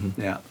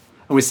 Mm-hmm. Yeah.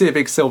 And we see a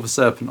big silver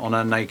serpent on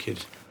her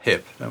naked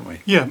hip, don't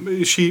we? Yeah,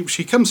 she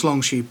comes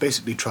along, she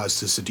basically tries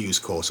to seduce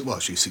Corso. Well,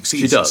 she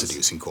succeeds in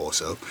seducing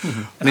Corso.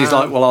 Mm-hmm. And he's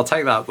like, well, I'll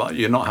take that, but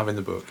you're not having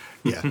the book.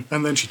 Yeah,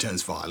 and then she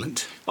turns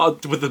violent.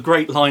 With the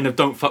great line of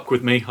 "Don't fuck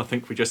with me," I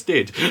think we just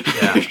did.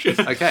 Yeah.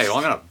 Okay, well,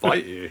 I'm going to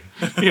bite you.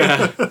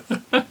 Yeah.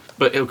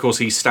 But of course,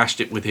 he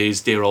stashed it with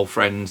his dear old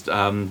friend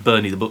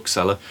Bernie, the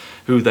bookseller,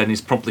 who then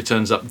promptly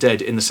turns up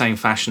dead in the same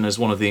fashion as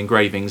one of the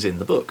engravings in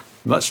the book.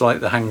 Much like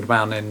the hanged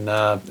man in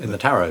the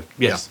tarot.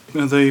 Yes.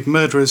 Yeah. The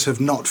murderers have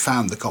not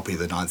found the copy of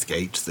the Ninth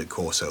Gate that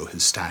Corso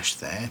has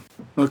stashed there.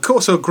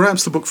 Corso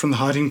grabs the book from the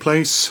hiding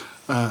place,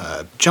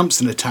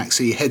 jumps in a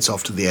taxi, heads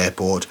off to the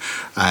airport,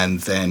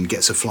 and then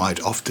gets a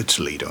flight off to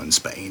Toledo in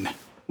Spain.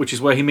 Which is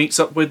where he meets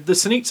up with the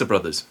Sinitza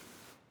brothers.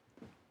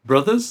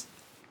 Brothers?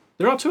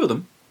 There are two of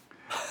them.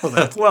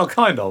 Well,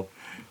 kind of.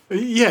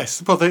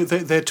 Yes, well,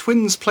 they're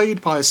twins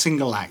played by a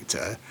single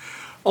actor.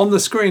 On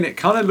the screen, it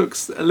kind of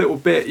looks a little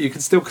bit, you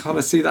can still kind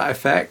of see that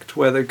effect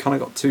where they've kind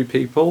of got two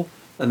people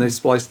and they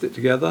spliced it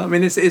together. I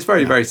mean, it's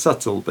very, very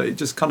subtle, but it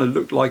just kind of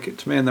looked like it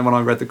to me. And then when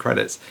I read the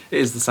credits, it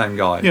is the same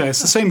guy. Yeah,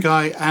 it's the same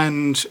guy,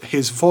 and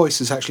his voice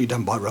is actually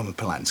done by Roman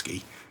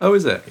Polanski. Oh,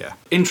 is it? Yeah.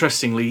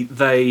 Interestingly,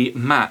 they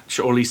match,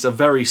 or at least are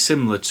very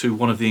similar to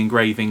one of the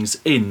engravings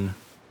in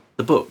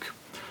the book,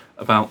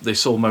 about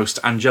this almost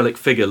angelic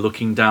figure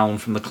looking down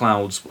from the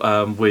clouds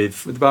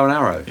with the bow and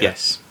arrow.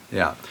 Yes.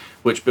 Yeah.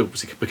 Which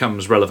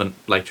becomes relevant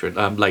later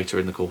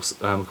in the course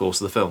of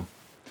the film.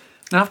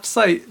 Now, I have to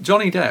say,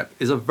 Johnny Depp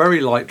is a very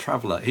light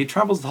traveller. He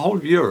travels the whole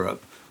of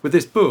Europe with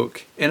this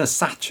book in a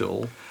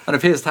satchel and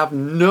appears to have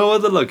no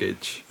other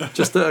luggage,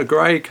 just a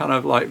grey kind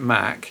of like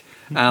Mac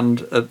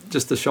and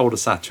just a shoulder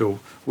satchel,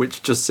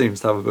 which just seems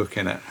to have a book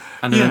in it.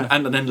 And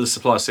an endless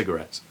supply of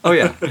cigarettes. Oh,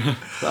 yeah,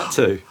 that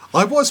too.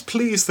 I was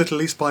pleased that at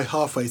least by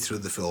halfway through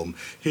the film,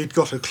 he'd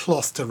got a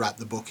cloth to wrap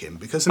the book in,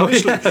 because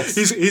initially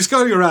he's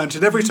going around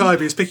and every time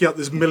he's picking up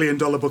this $1 million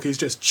book, he's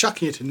just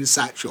chucking it in his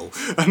satchel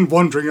and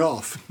wandering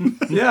off.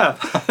 Yeah,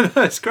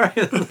 it's great.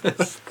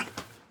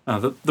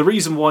 The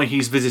reason why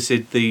he's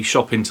visited the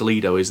shop in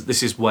Toledo is that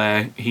this is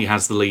where he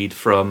has the lead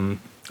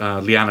from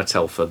Liana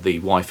Telfer, the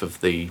wife of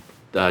the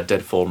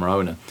dead former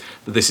owner,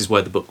 that this is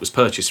where the book was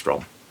purchased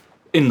from.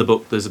 In the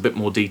book, there's a bit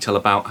more detail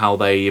about how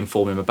they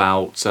inform him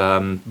about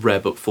rare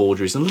book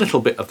forgeries, and a little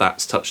bit of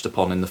that's touched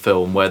upon in the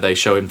film, where they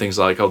show him things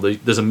like,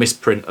 there's a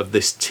misprint of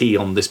this T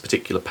on this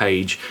particular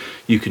page.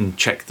 You can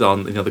check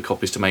on the other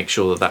copies to make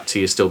sure that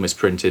T is still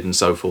misprinted, and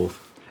so forth.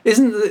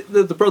 Isn't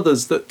the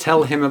brothers that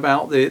tell him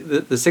about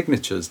the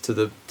signatures to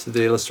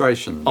the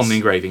illustrations? On the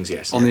engravings,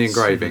 yes. On the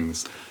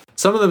engravings.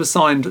 Some of them are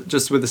signed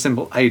just with a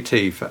simple AT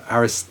for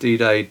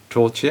Aristide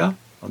Torchia.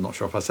 I'm not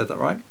sure if I said that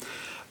right.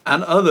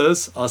 And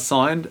others are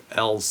signed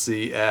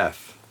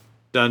LCF.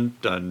 Dun,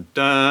 dun,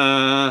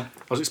 dun.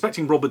 I was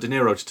expecting Robert De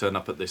Niro to turn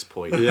up at this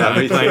point. Yeah,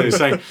 me too.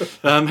 saying,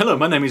 hello,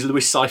 my name is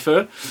Louis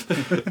Cypher.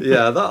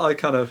 Yeah, that I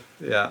kind of,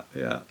 yeah.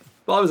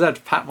 But I was there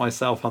to pat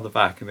myself on the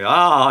back and go,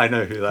 I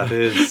know who that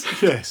is.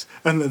 Yes,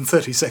 and then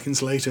 30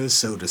 seconds later,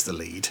 so does the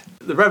lead.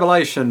 The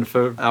revelation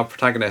for our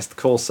protagonist,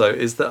 Corso,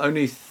 is that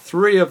only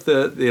 3 of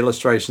the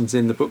illustrations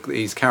in the book that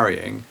he's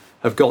carrying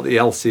have got the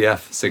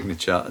LCF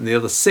signature, and the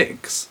other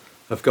 6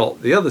 have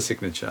got the other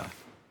signature.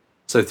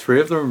 So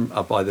 3 of them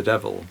are by the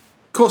devil.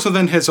 Corso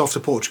then heads off to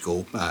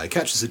Portugal,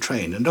 catches a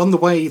train, and on the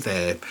way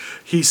there,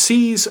 he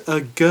sees a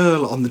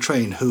girl on the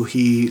train who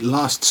he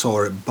last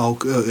saw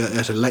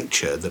at a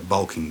lecture that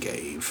Balkan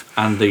gave.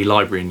 And the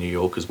library in New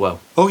York as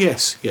well. Oh,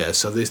 yes, yeah,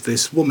 so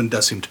this woman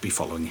does seem to be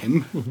following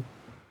him.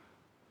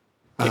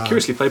 Yeah,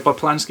 curiously played by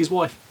Polanski's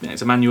wife. Yeah,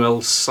 it's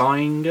Emmanuelle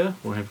Singer,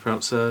 or however you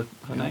pronounce her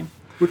name.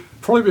 Would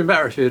probably been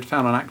better if he had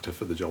found an actor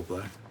for the job,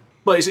 though.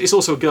 But it's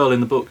also a girl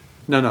in the book.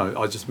 No,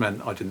 I just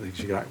meant I didn't think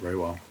she could act very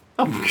well.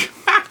 Oh.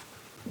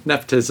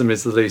 Nepotism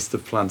is the least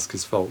of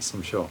Polanski's faults,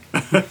 I'm sure.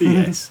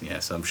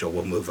 Yes, I'm sure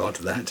we'll move on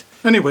to that.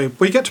 Anyway,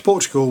 we get to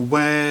Portugal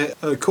where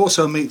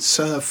Corso meets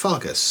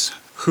Fargus,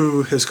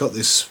 who has got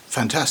this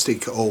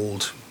fantastic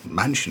old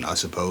mansion, I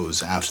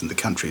suppose, out in the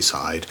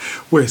countryside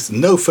with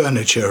no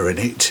furniture in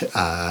it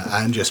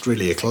and just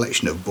really a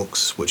collection of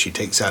books which he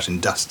takes out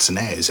and dusts and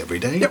airs every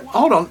day. Yeah,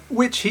 hold on.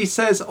 Which he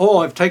says,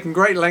 I've taken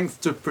great lengths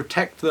to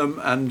protect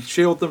them and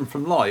shield them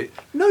from light.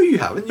 No, you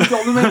haven't. You've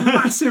got them in a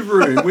massive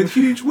room with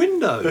huge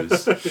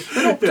windows.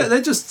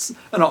 They're just,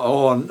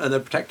 and they're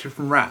protected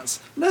from rats.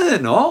 No, they're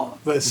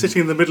not. They're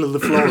sitting in the middle of the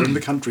floor in the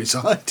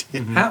countryside.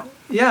 How?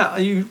 Yeah,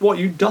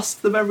 you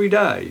dust them every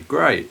day.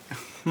 Great.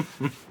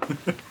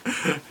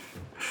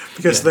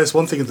 Because there's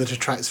one thing that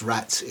attracts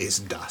rats is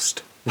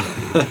dust.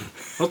 I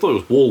thought it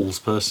was walls,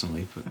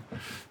 personally.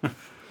 But...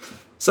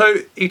 So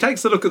he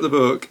takes a look at the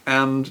book,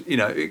 and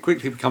it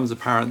quickly becomes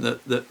apparent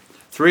that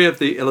 3 of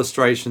the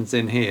illustrations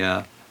in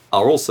here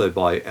are also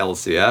by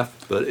LCF,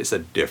 but it's a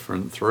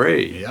different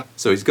 3. Yep.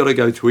 So he's got to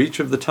go to each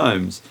of the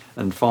tomes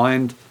and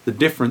find the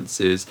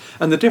differences.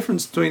 And the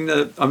difference between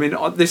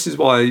this is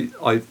why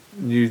I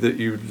knew that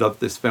you loved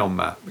this film,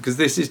 Matt, because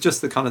this is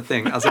just the kind of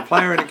thing, as a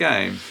player in a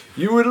game,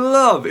 you would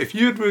love, if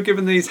you were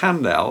given these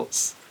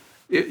handouts,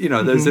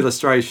 those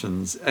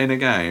illustrations in a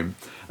game,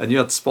 and you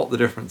had to spot the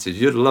differences,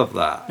 you'd love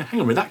that.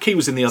 Hang on a minute, that key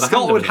was in the other hand.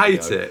 Scott would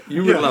hate it.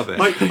 You would love it.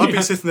 I'd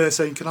be sitting there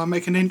saying, can I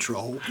make an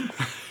intro?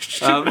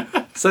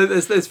 So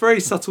there's very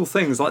subtle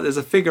things, like there's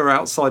a figure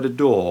outside a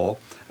door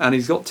and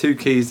he's got 2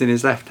 keys in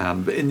his left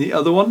hand, but in the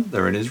other one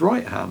they're in his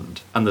right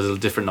hand, and there's a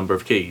different number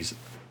of keys.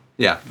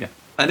 Yeah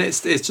And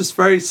it's just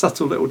very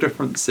subtle little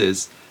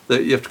differences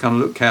that you have to kind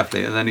of look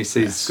carefully, and then he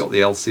sees It's got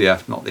the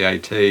LCF, not the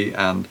AT,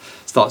 and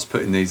starts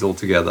putting these all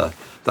together.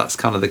 That's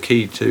kind of the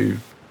key to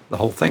the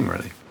whole thing,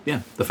 really.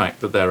 Yeah, the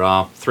fact that there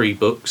are 3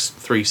 books,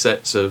 3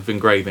 sets of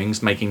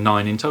engravings, making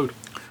 9 in total.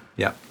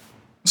 Yeah.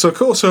 So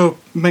Corso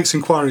makes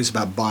inquiries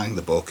about buying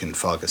the book, and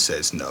Fargus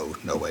says, no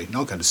way,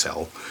 not going to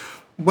sell.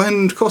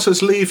 When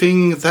Corso's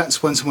leaving,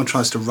 that's when someone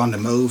tries to run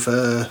him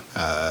over.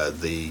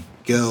 The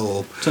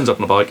girl... Turns up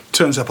on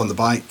the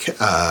bike.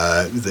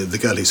 The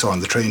girl he saw on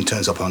the train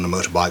turns up on a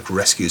motorbike,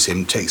 rescues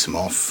him, takes him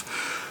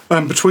off.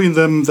 And between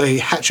them, they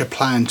hatch a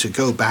plan to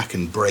go back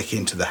and break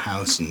into the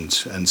house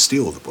and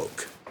steal the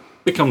book.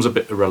 Becomes a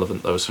bit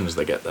irrelevant, though, as soon as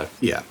they get there.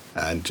 Yeah,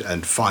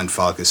 and find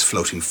Fargus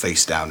floating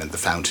face down in the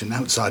fountain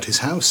outside his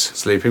house.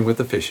 Sleeping with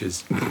the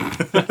fishes.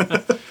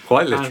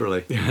 Quite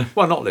literally.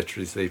 Well, not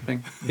literally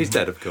sleeping. He's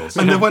dead, of course.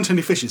 And there weren't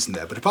any fishes in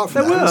there, but apart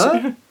from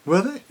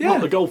were there? Yeah.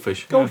 Not the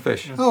goldfish.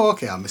 Goldfish. Yeah. Oh,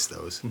 okay, I missed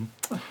those.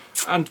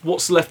 And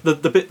what's left, the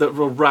bit that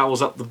will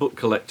rouse up the book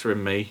collector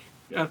in me,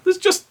 there's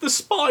just the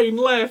spine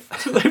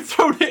left. They've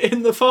thrown it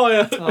in the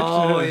fire.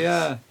 Oh,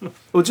 yeah.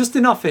 Well, just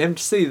enough for him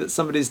to see that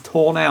somebody's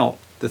torn out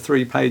the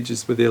 3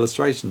 pages with the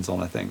illustrations on,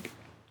 I think.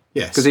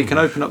 Yes. Because he can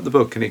open up the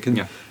book and he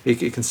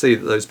can see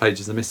that those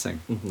pages are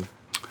missing. Mm-hmm.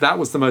 That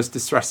was the most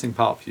distressing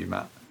part for you,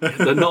 Matt.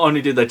 Not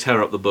only did they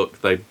tear up the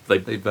book, they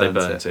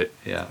burnt it.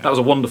 Yeah. That was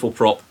a wonderful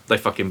prop. They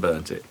fucking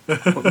burnt it.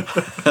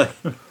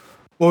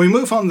 Well, we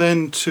move on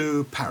then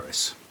to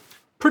Paris.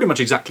 Pretty much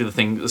exactly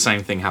the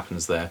same thing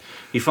happens there.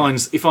 He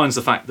finds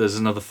the fact there's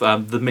another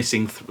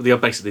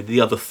basically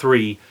the other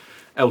 3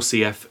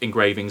 LCF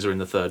engravings are in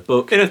the 3rd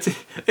book. In a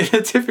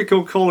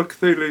typical Call of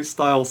Cthulhu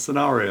style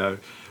scenario,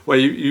 where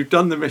you've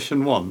done the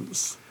mission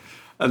once,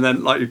 and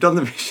then you've done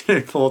the mission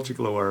in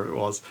Portugal or wherever it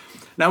was.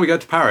 Now we go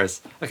to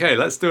Paris. Okay,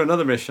 let's do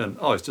another mission.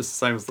 Oh, it's just the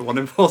same as the one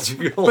in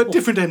Portugal. But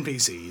different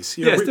NPCs.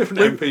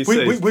 Different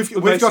NPCs. We've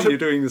you're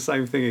doing the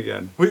same thing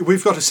again.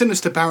 We've got a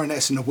sinister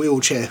baroness in a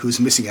wheelchair who's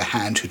missing a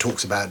hand, who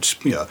talks about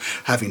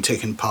having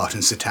taken part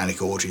in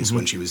satanic orgies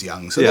when she was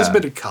young. So there's a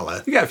bit of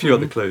colour. You get a few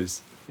other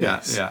clues.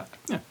 Yes. Yeah.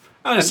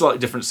 And a slightly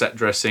different set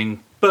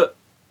dressing, but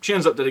she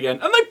ends up dead again,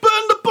 and they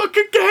burn the book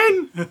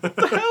again. What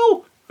the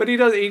hell? But he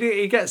does.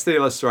 He gets the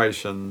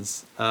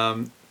illustrations,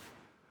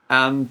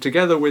 and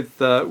together with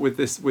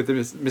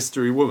this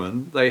mystery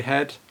woman, they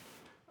head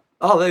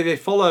Oh, they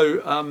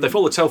follow. They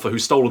follow Telfer,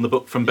 who's stolen the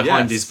book from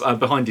behind Yes.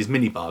 his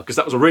minibar, because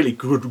that was a really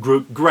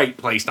great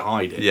place to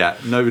hide it. Yeah,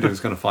 nobody was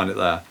going to find it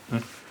there.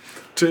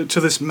 To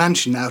this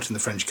mansion out in the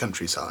French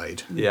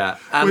countryside. Yeah,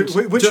 and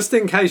Which- just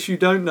in case you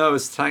don't know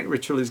as tank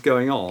ritual is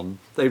going on,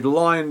 they've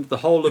lined the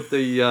whole of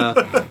the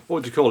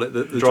what do you call it,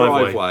 the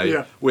driveway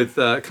Yeah. with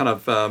kind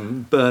of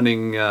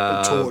burning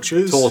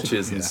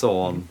Torches. and so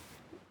on.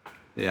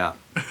 Yeah,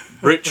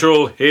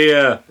 Ritual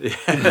here.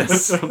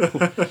 yes.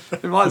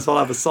 We might as well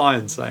have a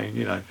sign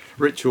saying,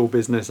 ritual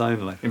business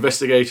only.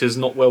 Investigators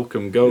not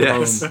welcome. Go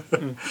Yes.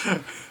 home.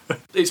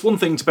 It's one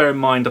thing to bear in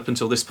mind up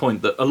until this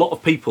point that a lot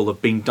of people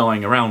have been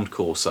dying around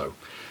Corso,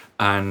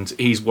 and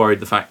he's worried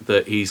the fact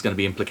that he's going to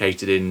be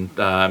implicated in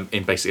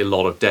basically a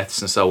lot of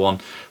deaths and so on.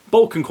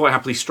 Balkan quite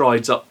happily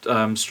strides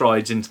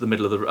into the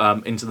middle of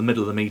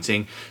the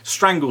meeting,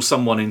 strangles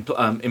someone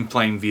in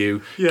plain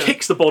view,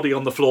 kicks the body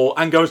on the floor,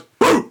 and goes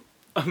 "Boo!"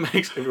 and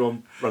makes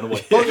everyone run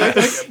away.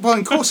 Well,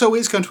 and Corso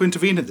is going to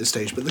intervene at this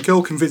stage, but the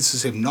girl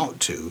convinces him not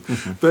to,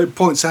 but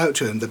points out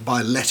to him that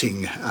by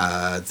letting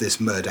this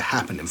murder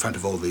happen in front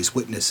of all these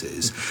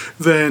witnesses,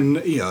 then,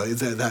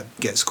 that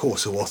gets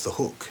Corso off the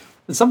hook.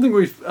 And something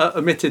we've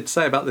omitted to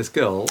say about this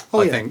girl,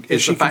 I think,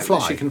 is she the fact can that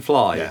fly. she can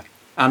fly Yeah.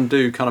 and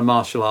do kind of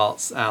martial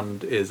arts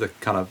and is a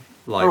kind of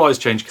like Her eyes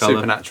change colour.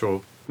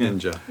 supernatural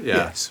ninja. Yeah.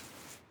 Yes.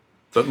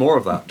 But more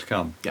of that to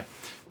come. Yeah.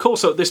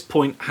 Corso at this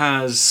point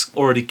has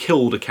already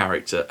killed a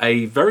character,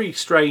 a very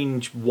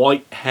strange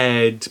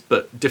white-haired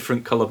but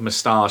different coloured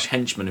moustache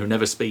henchman who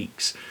never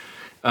speaks.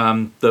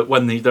 That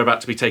when they're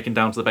about to be taken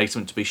down to the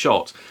basement to be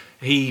shot,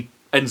 he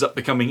ends up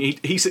becoming...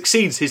 He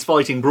succeeds his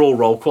fighting brawl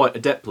role quite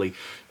adeptly,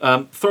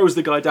 throws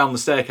the guy down the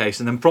staircase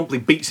and then promptly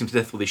beats him to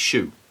death with his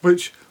shoe.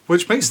 Which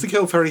makes the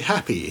girl very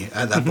happy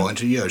at that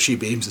point. And, she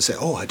beams and says,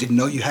 "Oh, I didn't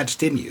know you had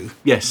it in you,"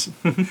 Yes.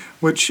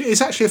 which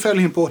is actually a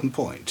fairly important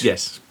point.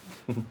 Yes.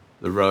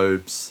 The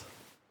robes.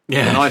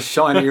 Yeah. The nice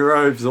shiny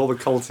robes all the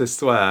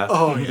cultists wear.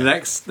 Oh, yeah. The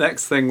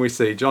next thing we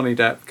see, Johnny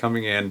Depp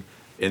coming in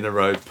the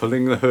robe,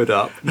 pulling the hood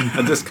up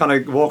and just kind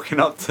of walking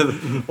up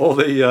to all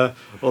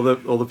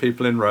the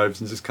people in robes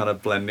and just kind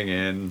of blending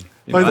in.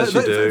 As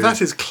you do.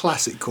 That is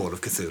classic Call of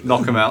Cthulhu.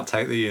 Knock them out,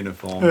 take the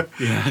uniform.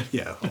 Yeah.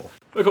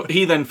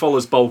 He then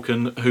follows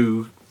Balkan,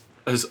 who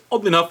has,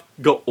 oddly enough,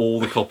 got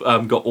all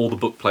the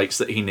book plates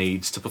that he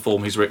needs to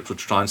perform his ritual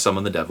to try and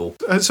summon the devil.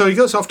 So he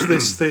goes off to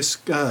this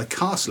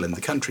castle in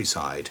the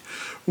countryside,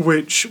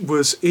 which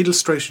was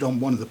illustrated on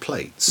one of the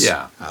plates.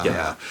 Yeah.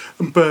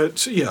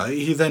 But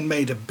he then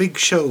made a big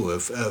show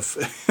of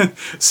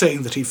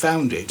saying that he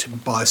found it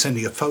by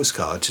sending a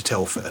postcard to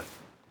Telfer.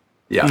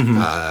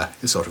 Yeah.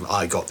 Sort of,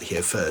 I got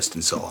here first,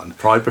 and so on.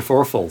 Pride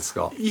before a fall,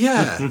 Scott.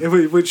 Yeah,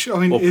 which I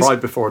mean, Or is,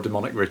 pride before a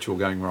demonic ritual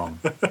going wrong.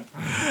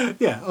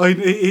 yeah, I mean,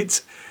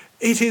 it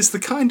is the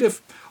kind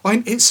of. I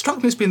mean, it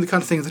struck me as being the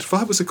kind of thing that if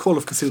I was a Call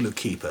of Cthulhu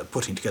keeper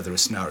putting together a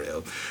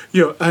scenario,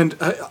 and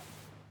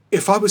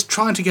if I was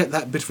trying to get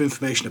that bit of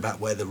information about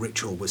where the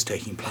ritual was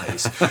taking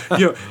place,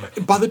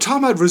 by the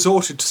time I'd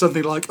resorted to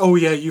something like, "Oh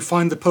yeah, you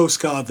find the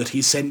postcard that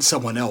he sent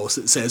someone else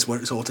that says where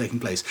it's all taking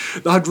place,"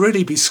 I'd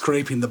really be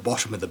scraping the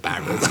bottom of the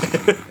barrel.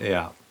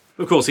 Yeah.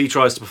 Of course, he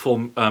tries to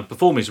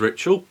perform his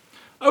ritual,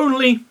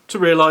 only to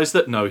realise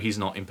that no, he's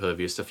not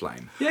impervious to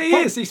flame. Yeah, he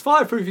is. He's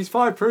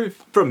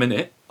fireproof. For a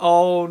minute.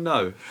 Oh,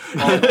 no.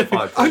 Oh,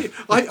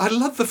 fireproof. I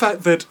love the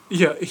fact that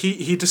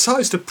he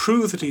decides to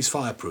prove that he's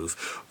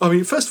fireproof. I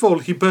mean, first of all,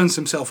 he burns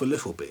himself a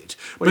little bit.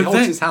 Well, he but holds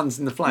then, his hands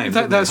in the flame.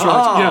 That's doesn't he?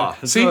 right.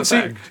 It's no See,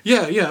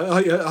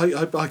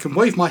 effect. I can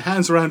wave my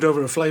hands around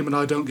over a flame and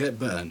I don't get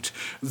burnt.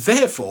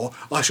 Therefore,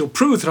 I shall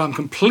prove that I'm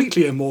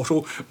completely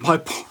immortal by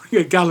pouring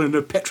a gallon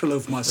of petrol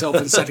over myself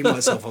and setting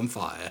myself on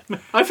fire.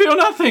 I feel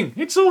nothing.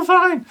 It's all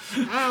fine.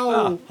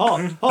 Ow!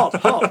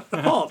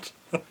 Hot.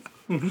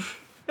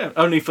 Yeah,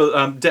 only for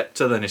Depp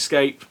to then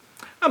escape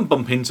and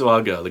bump into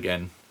our girl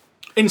again.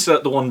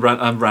 Insert the one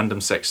random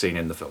sex scene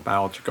in the film.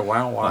 Bow, chicka,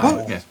 wow, wow.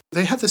 Well, Yeah.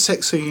 They had the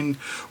sex scene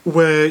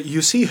where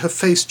you see her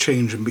face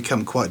change and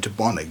become quite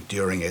demonic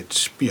during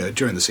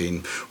the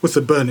scene, with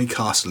the burning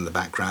castle in the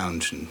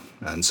background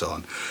and so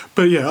on.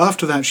 But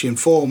after that she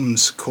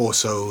informs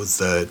Corso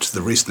that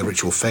the reason the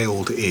ritual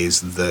failed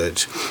is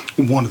that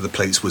one of the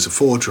plates was a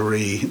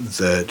forgery,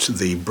 that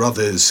the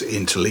brothers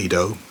in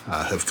Toledo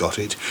have got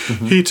it.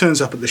 Mm-hmm. He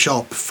turns up at the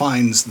shop,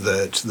 finds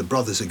that the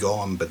brothers are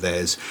gone, but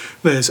there's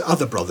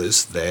other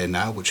brothers there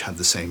now which have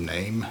the same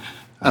name.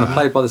 And are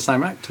played by the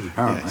same actors,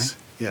 apparently. Yes.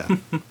 Yeah.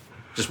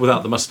 Just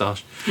without the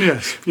moustache.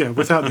 Yes,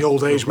 without the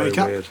old age Very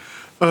makeup. weird.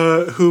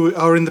 Who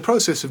are in the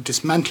process of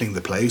dismantling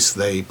the place.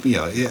 They,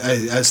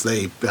 as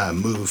they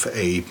move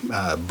a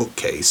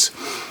bookcase,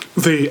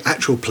 the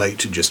actual plate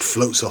just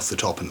floats off the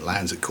top and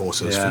lands at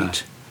Corso's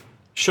feet.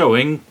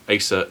 Showing a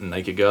certain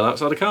naked girl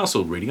outside a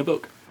castle reading a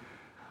book.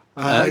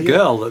 A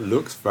girl that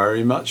looks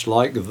very much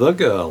like the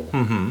girl.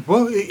 Mm-hmm.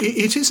 Well,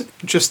 it isn't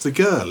just the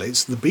girl,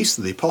 it's the beast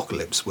of the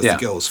apocalypse with the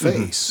girl's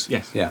face.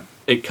 Yes. Yeah.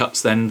 It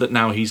cuts then that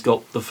now he's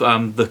got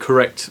the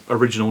correct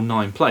original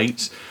 9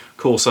 plates.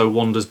 Corso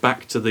wanders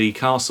back to the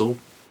castle.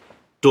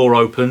 Door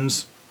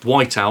opens,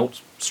 white out,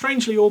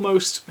 strangely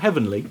almost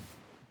heavenly.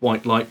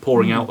 white light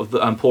pouring out of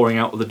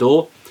the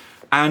door,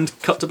 and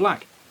cut to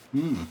black.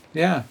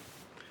 Yeah.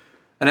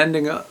 An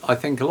ending I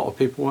think a lot of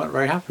people weren't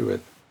very happy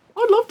with.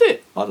 I loved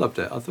it. I loved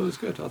it. I thought it was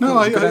good.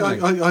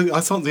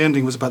 I thought the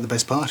ending was about the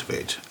best part of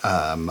it.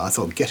 I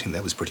thought getting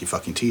there was pretty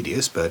fucking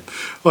tedious, but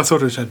I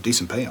thought it had a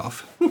decent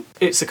payoff.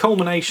 It's a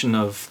culmination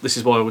of, this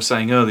is what I was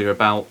saying earlier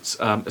about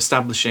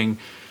establishing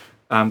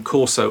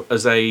Corso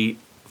as a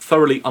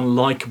thoroughly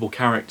unlikable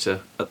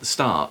character at the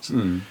start.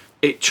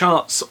 It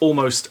charts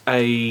almost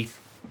a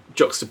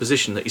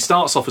juxtaposition that he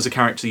starts off as a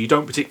character you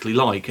don't particularly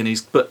like,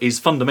 but is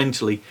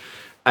fundamentally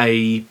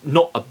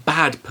not a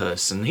bad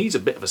person. He's a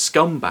bit of a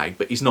scumbag,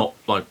 but he's not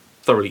like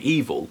thoroughly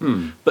evil.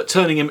 But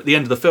turning him at the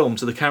end of the film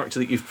to the character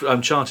that you've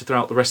charted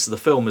throughout the rest of the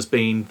film as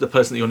being the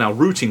person that you're now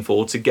rooting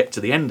for to get to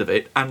the end of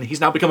it, and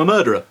he's now become a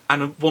murderer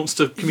and wants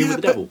to commune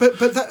with the devil. But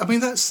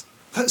that's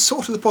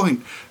sort of the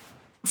point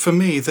for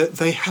me, that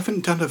they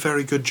haven't done a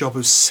very good job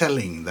of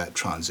selling that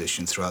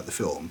transition throughout the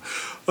film.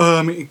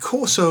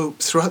 Corso,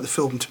 throughout the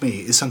film, to me,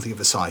 is something of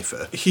a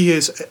cipher. He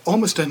is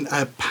almost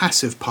a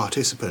passive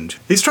participant.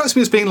 He strikes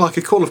me as being like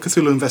a Call of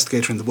Cthulhu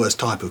investigator in the worst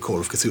type of Call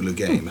of Cthulhu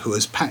game, who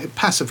is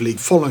passively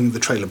following the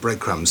trail of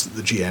breadcrumbs that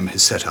the GM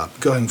has set up,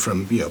 going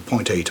from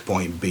point A to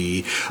point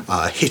B,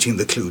 hitting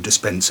the clue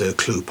dispenser,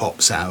 clue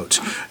pops out,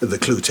 the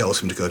clue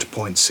tells him to go to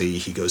point C,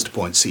 he goes to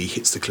point C,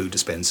 hits the clue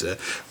dispenser,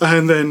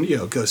 and then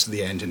goes to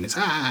the end and it's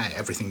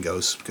everything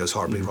goes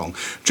horribly wrong.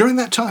 During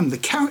that time, the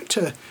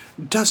character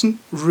doesn't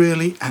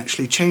really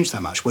actually change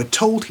that much. We're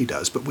told he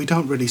does, but we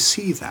don't really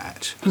see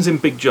that. Happens in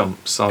big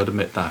jumps, I would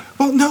admit that.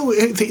 Well, no,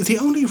 the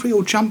only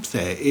real jump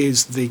there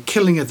is the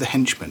killing of the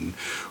henchman,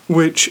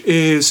 which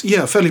is,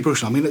 fairly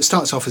brutal. I mean, it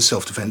starts off as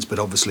self-defense, but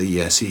obviously,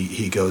 yes,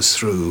 he goes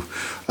through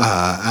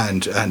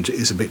and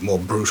is a bit more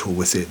brutal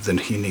with it than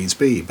he needs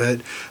be.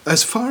 But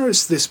as far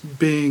as this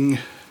being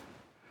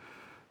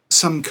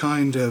some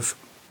kind of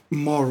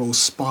moral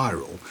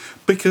spiral,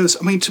 because,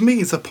 I mean, to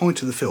me, the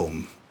point of the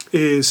film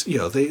is,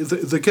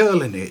 the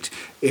girl in it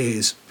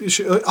is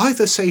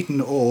either Satan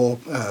or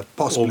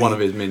possibly... Or one of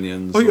his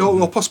minions.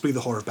 Or possibly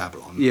the Whore of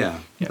Babylon. Yeah.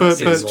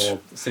 Seems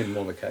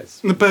more the case.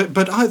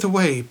 But either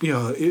way,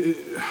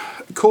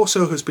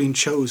 Corso has been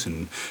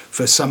chosen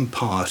for some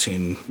part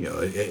in,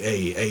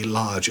 a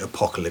large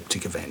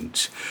apocalyptic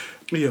event.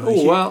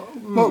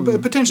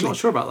 Potentially. Not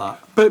sure about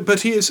that.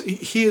 But he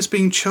is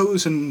being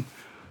chosen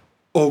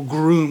or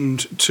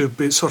groomed to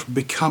sort of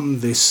become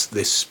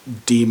this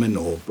demon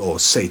or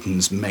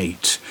Satan's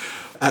mate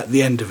at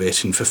the end of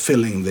it and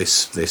fulfilling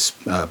this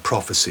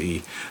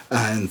prophecy,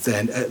 and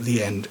then at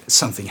the end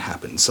something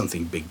happens,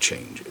 something big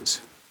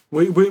changes.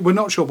 We're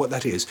not sure what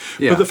that is,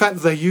 but the fact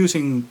that they're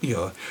using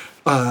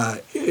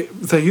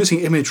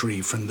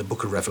imagery from the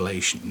Book of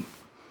Revelation,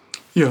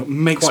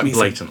 makes quite me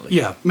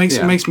blatantly.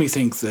 Makes me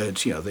think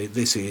that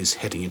this is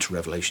heading into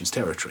Revelation's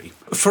territory.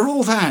 For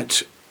all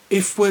that,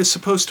 if we're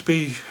supposed to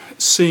be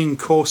seeing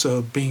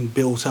Corso being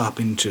built up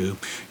into,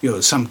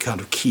 some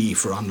kind of key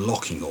for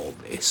unlocking all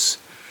this,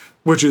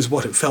 which is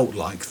what it felt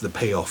like the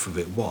payoff of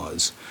it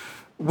was,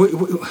 we're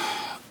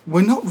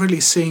not really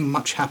seeing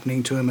much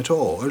happening to him at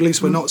all, or at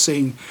least we're not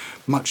seeing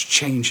much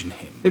change in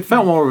him. It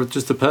felt more of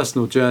just a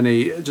personal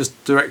journey,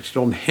 just directed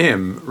on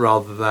him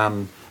rather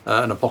than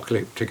an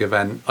apocalyptic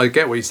event. I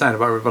get what you're saying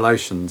about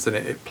Revelations, and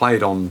it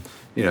played on,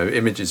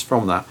 images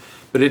from that.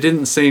 But it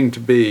didn't seem to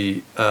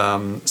be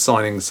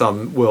signing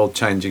some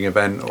world-changing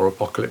event or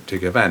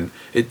apocalyptic event.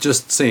 It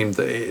just seemed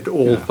that it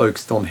all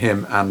focused on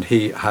him, and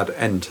he had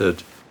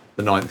entered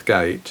the ninth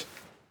gate.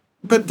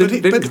 But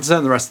it didn't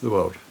concern the rest of the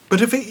world.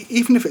 But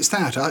even if it's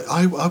that,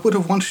 I would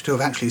have wanted to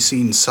have actually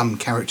seen some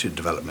character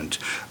development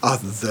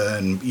other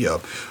than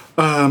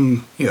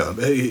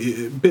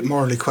a bit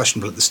morally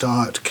questionable at the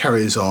start,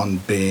 carries on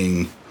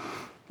being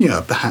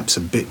perhaps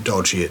a bit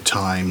dodgy at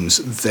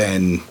times,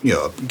 then,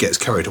 gets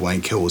carried away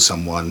and kills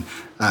someone,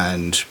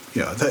 and,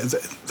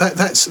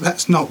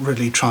 that's not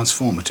really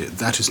transformative.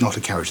 That is not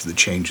a character that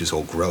changes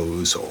or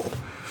grows or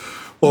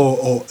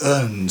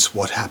earns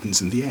what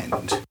happens in the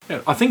end.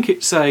 Yeah, I think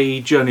it's a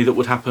journey that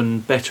would happen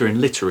better in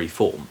literary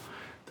form.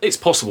 It's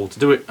possible to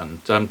do it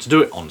and to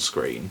do it on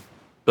screen,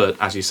 but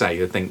as you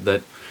say, I think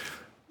that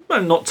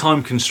not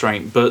time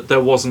constraint, but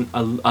there wasn't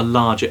a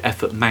larger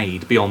effort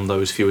made beyond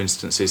those few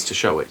instances to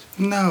show it.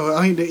 No,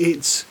 I mean,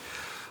 it's...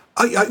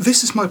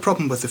 this is my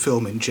problem with the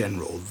film in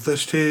general,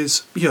 that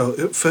is,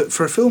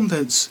 for a film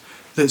that's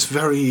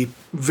very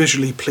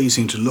visually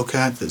pleasing to look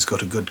at, that's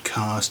got a good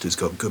cast, it's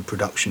got good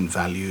production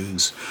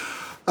values,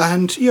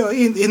 and,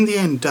 in the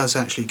end does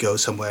actually go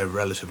somewhere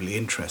relatively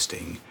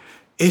interesting.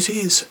 It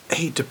is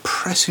a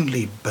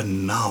depressingly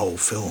banal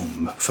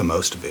film for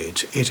most of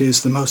it. It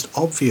is the most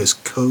obvious,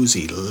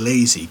 cosy,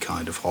 lazy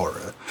kind of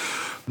horror.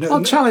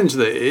 I'll challenge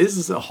that it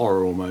is a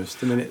horror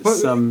almost. I mean,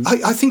 it's.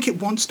 I think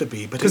it wants to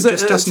be, but it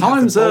just at doesn't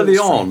times have the early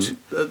balls on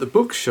at the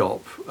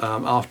bookshop,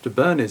 after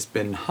Bernie's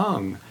been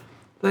hung,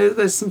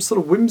 there's some sort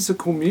of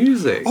whimsical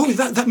music. Oh,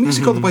 that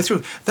music all the way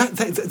through.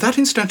 That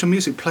incidental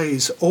music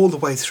plays all the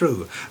way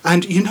through.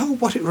 And you know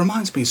what it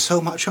reminds me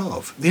so much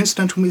of? The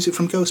incidental music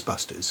from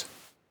Ghostbusters.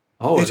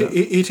 Oh, It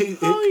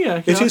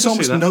is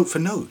almost note for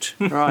note.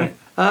 Right.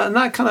 And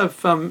that kind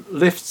of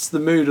lifts the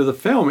mood of the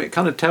film. It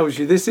kind of tells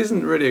you this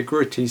isn't really a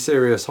gritty,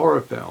 serious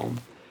horror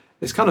film.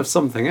 It's kind of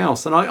something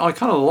else. And I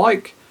kind of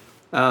like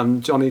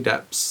Johnny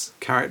Depp's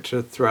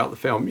character throughout the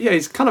film. Yeah,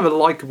 he's kind of a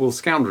likeable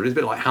scoundrel. He's a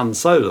bit like Han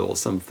Solo or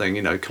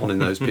something, conning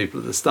those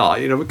people at the start.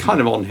 We're kind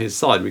of on his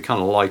side. We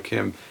kind of like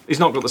him. He's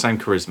not got the same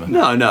charisma.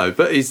 No,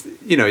 but he's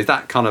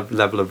that kind of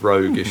level of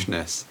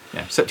roguishness.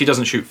 Yeah, except he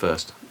doesn't shoot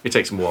first. It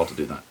takes him a while to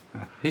do that.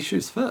 He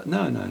shoots first?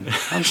 No.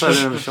 Han Solo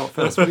never shot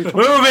first.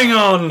 Moving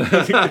on!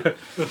 The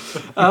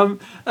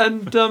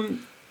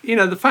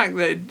fact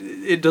that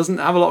it doesn't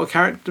have a lot of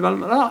character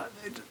development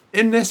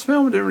in this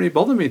film, it didn't really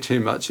bother me too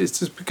much. It's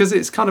just because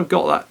it's kind of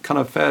got that kind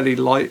of fairly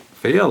light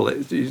feel. I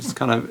was just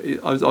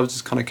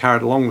kind of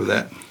carried along with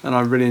it, and I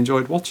really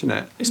enjoyed watching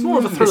it. It's more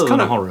of a thriller than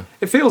a horror.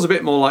 It feels a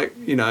bit more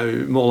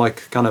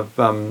like kind of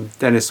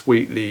Dennis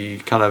Wheatley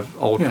kind of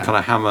old kind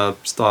of Hammer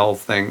style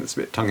thing. It's a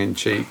bit tongue in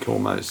cheek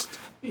almost.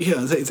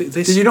 Yeah,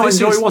 did you not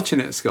enjoy watching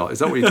it, Scott? Is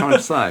that what you're trying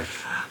to say?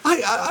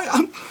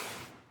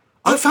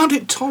 I found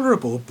it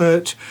tolerable,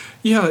 but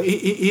yeah,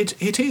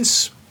 it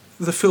is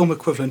the film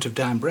equivalent of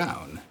Dan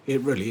Brown. It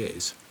really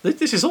is.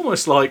 This is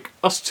almost like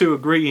us two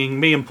agreeing,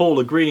 me and Paul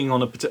agreeing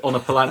on a view on a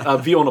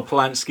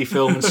Polanski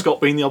film, and Scott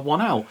being the odd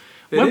one out.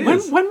 When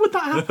would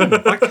that happen?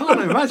 I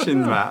can't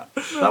imagine that.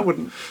 That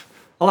wouldn't.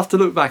 I'll have to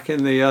look back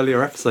in the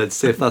earlier episodes to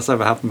see if that's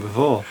ever happened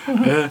before.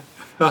 Yeah.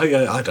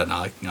 I don't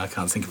know. I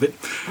can't think of it.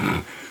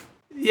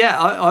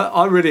 Yeah,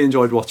 I really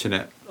enjoyed watching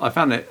it. I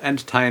found it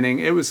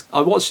entertaining.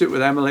 I watched it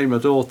with Emily, my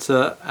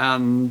daughter,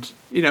 and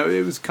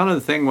it was kind of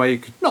the thing where you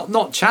could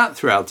not chat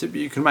throughout it, but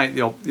you can make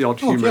the odd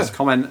humorous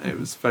comment. It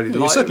was very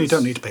light. You certainly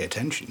don't need to pay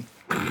attention.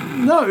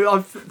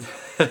 No,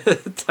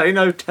 pay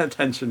no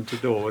attention to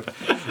Dawn.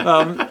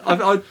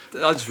 I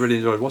just really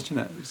enjoyed watching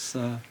it.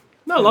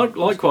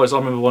 Likewise. I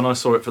remember when I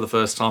saw it for the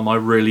first time, I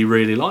really,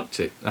 really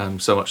liked it.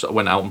 So much that I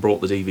went out and brought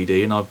the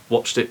DVD, and I've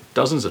watched it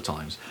dozens of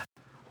times.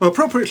 Well,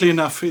 appropriately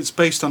enough, it's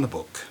based on a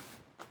book.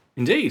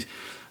 Indeed.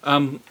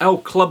 El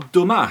Club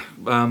Dumas,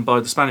 by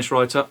the Spanish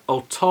writer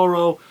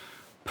Arturo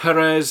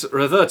Perez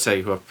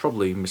Reverte, who I've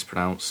probably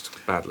mispronounced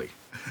badly.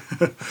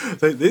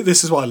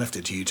 This is why I left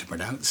it to you to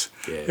pronounce.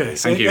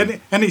 Yes, thank you.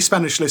 Any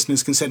Spanish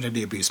listeners can send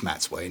any abuse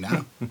Matt's way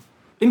now.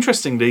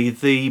 Interestingly,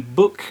 the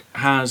book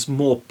has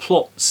more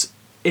plots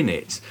in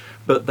it,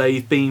 but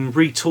they've been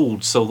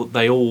retooled so that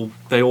they all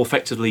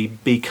effectively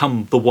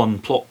become the one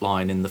plot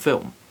line in the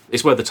film.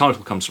 It's where the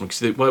title comes from.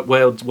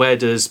 Because where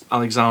does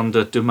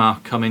Alexander Dumas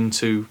come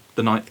into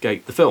The Ninth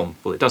Gate, the film?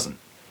 Well, it doesn't.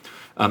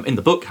 In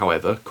the book,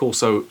 however,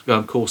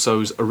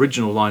 Corso's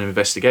original line of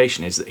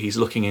investigation is that he's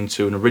looking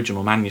into an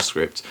original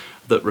manuscript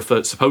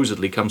that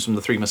supposedly comes from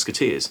the Three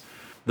Musketeers,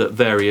 that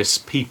various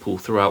people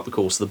throughout the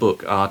course of the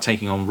book are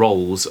taking on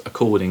roles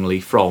accordingly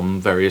from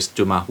various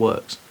Dumas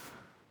works,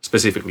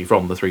 specifically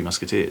from the Three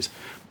Musketeers.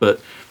 But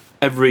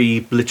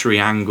every literary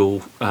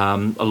angle,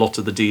 a lot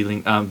of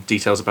the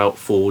details about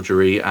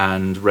forgery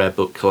and rare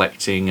book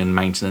collecting and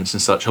maintenance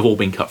and such have all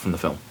been cut from the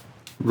film.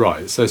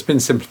 Right, so it's been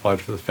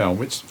simplified for the film,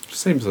 which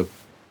seems a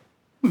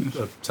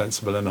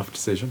sensible enough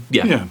decision.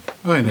 Yeah.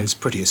 I mean, it's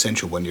pretty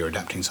essential when you're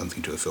adapting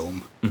something to a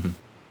film. Mm-hmm.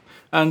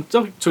 And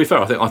to be fair,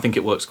 I think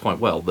it works quite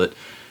well, that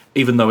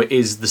even though it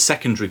is the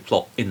secondary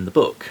plot in the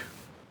book,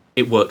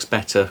 it works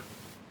better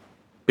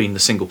being the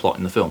single plot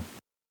in the film.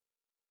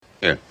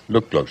 Here,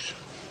 look close.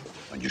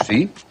 And you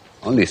see,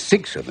 only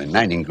 6 of the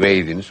 9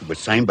 engravings were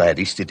signed by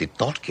Aristide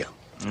Torquia.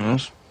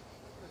 Yes.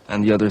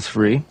 And the other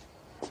 3?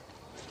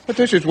 But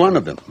this is one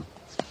of them.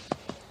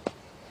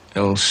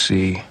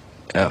 LCF.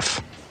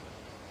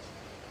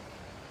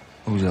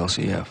 Who's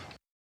LCF?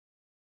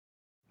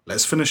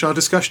 Let's finish our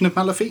discussion of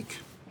Maléfique.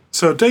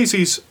 So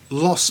Daisy's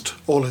lost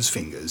all his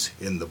fingers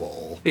in the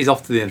wall. He's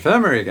off to the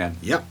infirmary again.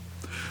 Yep.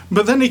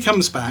 But then he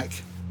comes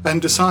back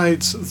and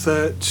decides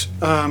that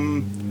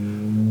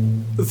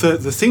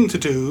the thing to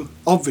do,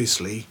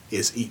 obviously,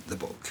 is eat the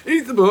book.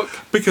 Eat the book.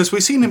 Because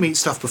we've seen him eat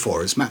stuff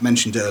before. As Matt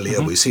mentioned earlier,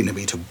 we've seen him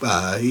eat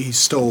he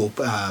stole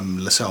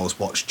Lascell's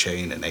watch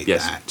chain and ate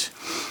that.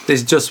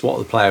 This is just what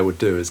the player would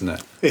do, isn't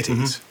it? It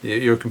is.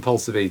 You're a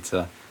compulsive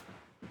eater.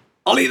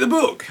 I'll eat the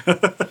book.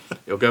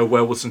 You'll go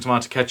well with some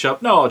tomato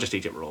ketchup. No, I'll just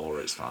eat it raw.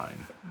 It's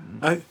fine.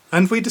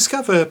 And we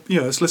discover,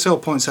 as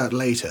Lascelles points out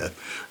later,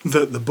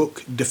 that the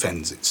book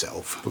defends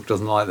itself. The book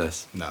doesn't like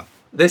this. No.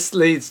 This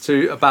leads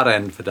to a bad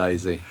end for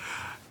Daisy.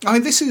 I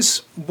mean, this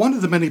is one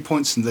of the many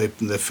points in the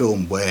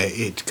film where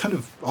it kind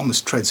of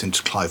almost treads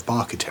into Clive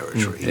Barker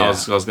territory. Yeah. I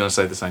was going to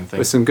say the same thing.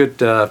 With some good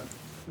kind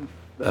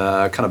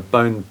of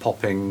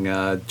bone-popping,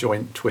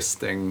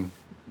 joint-twisting...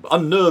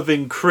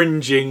 unnerving,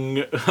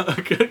 cringing...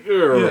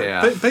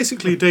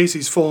 Basically,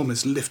 Daisy's form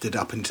is lifted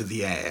up into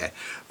the air.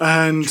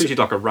 And treated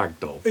like a rag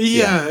doll.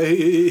 Yeah,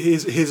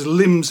 his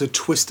limbs are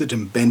twisted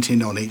and bent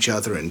in on each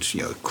other and,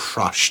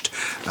 crushed.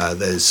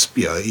 There's,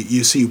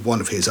 you see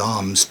one of his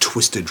arms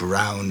twisted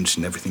round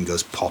and everything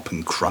goes pop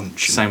and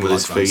crunch. And same with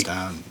his feet.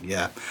 Down.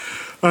 Yeah.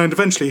 And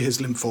eventually his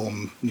limb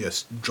form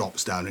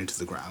drops down into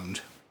the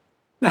ground.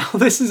 Now,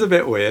 this is a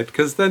bit weird,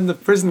 because then the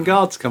prison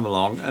guards come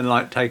along and,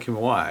 like, take him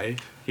away.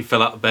 He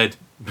fell out of bed.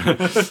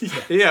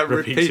 Yeah,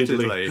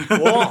 repeatedly.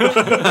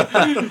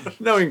 What?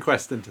 No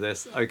inquest into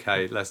this.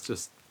 Okay, let's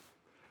just...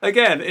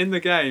 Again, in the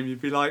game,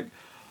 you'd be like,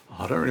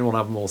 I don't really want to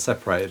have them all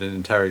separated and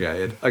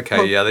interrogated. Okay,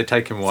 Well, yeah, they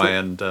take him away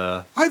and...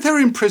 They're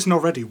in prison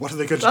already. What are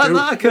they going to do?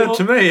 That occurred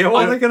to me.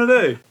 What are they going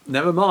to do?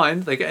 Never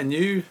mind, they get a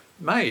new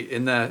mate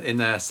in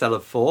their cell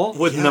of 4.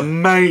 With an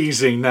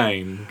amazing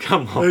name.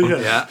 Come on.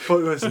 Yeah.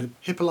 What was it?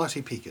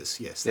 Hippolyte Picus.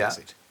 Yes, that's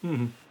it.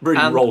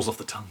 Really And rolls off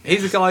the tongue.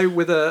 He's a guy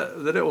with the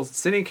little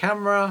cine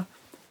camera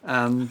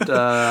and...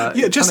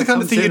 Yeah, just the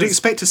kind of thing you'd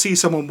expect. expect to see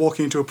someone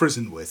walking into a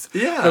prison with.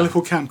 Yeah. A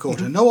little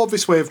camcorder. No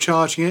obvious way of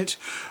charging it.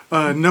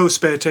 No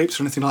spare tapes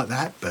or anything like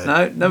that. But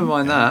No, never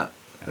mind that.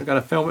 They're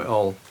going to film it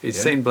all.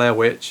 He's seen Blair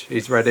Witch.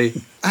 He's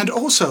ready. And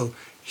also,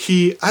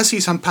 as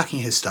he's unpacking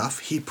his stuff,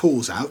 he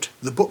pulls out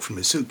the book from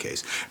his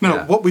suitcase.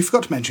 Now, what we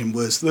forgot to mention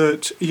was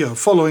that,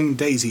 following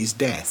Daisy's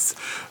death,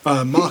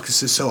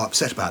 Marcus is so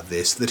upset about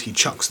this that he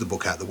chucks the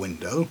book out the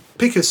window.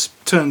 Picus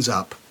turns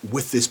up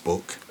with this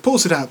book,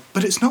 pulls it out,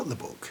 but it's not the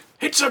book.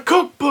 It's a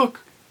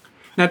cookbook!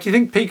 Now, do you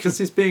think Picus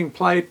is being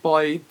played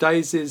by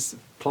Daisy's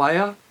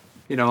player?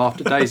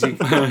 After Daisy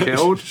got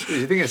killed, do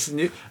you think it's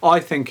new? I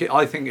think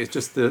it's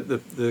just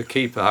the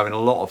keeper having a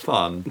lot of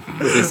fun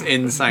with this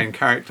insane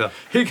character.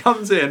 He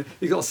comes in,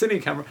 he's got a cine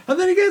camera, and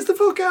then he gets the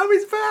book out of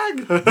his bag.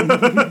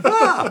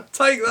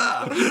 Take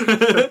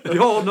that!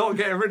 You're not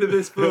getting rid of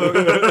this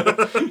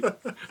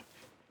book.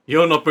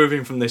 You're not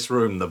moving from this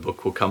room. The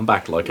book will come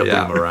back like a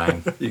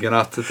boomerang. You're gonna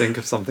have to think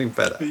of something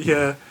better.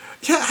 Yeah.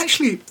 Yeah,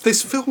 actually,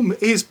 this film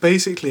is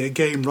basically a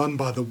game run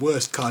by the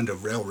worst kind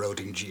of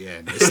railroading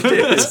GN.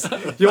 It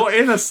is. You're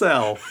in a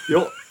cell.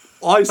 You're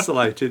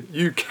isolated.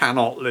 You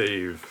cannot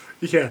leave.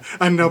 Yeah,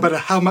 and no matter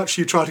how much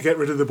you try to get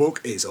rid of the book,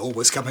 it's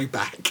always coming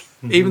back.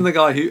 Even the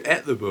guy who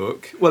ate the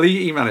book, well,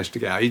 he managed to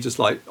get out. He just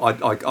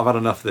I've had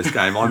enough of this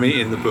game. I'm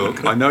eating the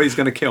book. I know he's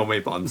going to kill me,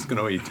 but I'm just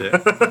going to eat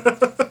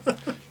it.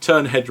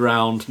 Turn head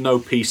round, no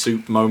pea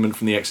soup moment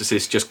from The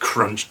Exorcist, just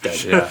crunch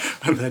dead. Yeah.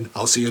 And then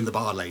I'll see you in the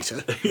bar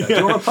later. Yeah. Do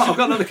you want to? I've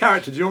got another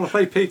character. Do you want to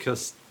play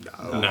Picus?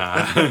 No.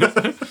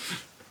 Nah.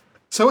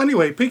 So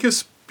anyway,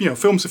 Picus,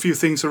 films a few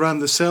things around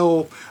the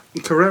cell.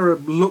 Carrera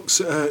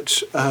looks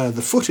at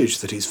the footage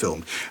that he's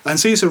filmed and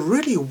sees a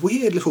really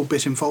weird little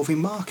bit involving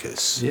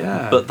Marcus.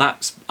 Yeah. But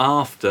that's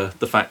after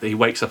the fact that he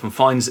wakes up and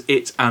finds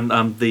it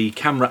and the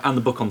camera and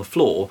the book on the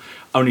floor,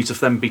 only to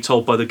then be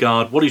told by the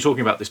guard, "What are you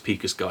talking about, this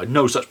Picus guy?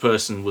 No such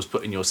person was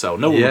put in your cell.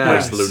 No one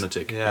replaced the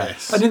lunatic." Yeah.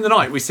 Yes. And in the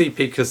night, we see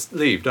Picus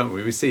leave, don't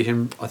we? We see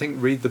him, I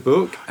think, read the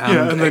book and,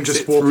 and then exit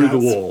just walk through out the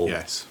wall.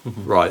 Yes.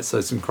 Right,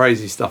 so some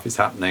crazy stuff is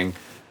happening,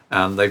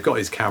 and they've got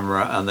his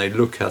camera, and they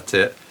look at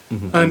it.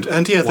 And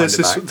there's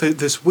wind it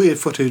this weird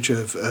footage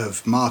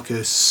of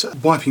Marcus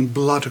wiping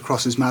blood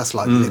across his mouth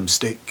like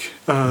lipstick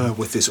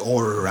with this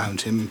aura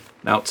around him.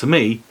 Now, to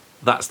me,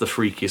 that's the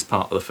freakiest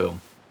part of the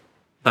film.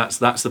 That's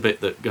the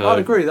bit that... I'd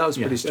agree, that was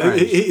pretty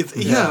strange.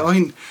 I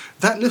mean,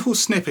 that little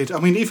snippet,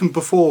 even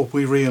before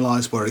we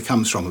realise where it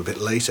comes from a bit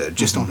later,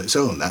 just on its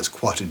own, that's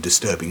quite a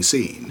disturbing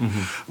scene.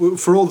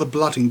 For all the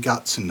blood and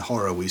guts and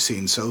horror we've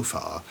seen so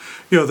far,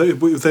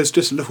 there's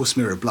just a little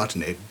smear of blood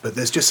in it, but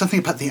there's just something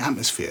about the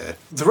atmosphere.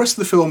 The rest of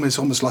the film is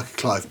almost like a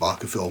Clive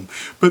Barker film,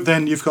 but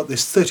then you've got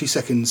this 30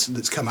 seconds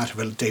that's come out of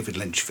a David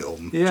Lynch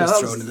film,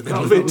 just thrown in the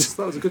middle of it.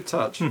 That was a good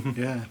touch.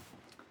 Yeah.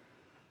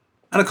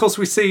 And of course,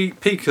 we see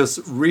Picus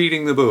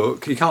reading the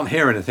book. You can't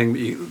hear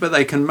anything, but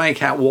they can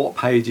make out what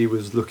page he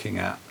was looking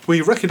at.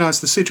 We recognise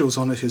the sigils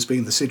on it as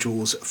being the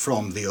sigils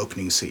from the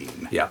opening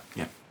scene. Yeah.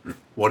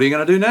 What are you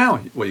going to do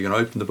now? Well, you're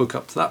going to open the book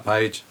up to that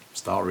page,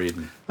 start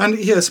reading. And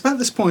it's about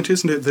this point,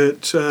 isn't it,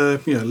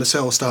 that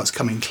Lascelles starts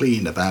coming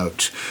clean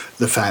about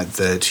the fact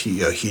that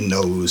he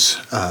knows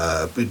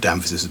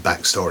Danvers's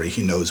backstory.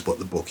 He knows what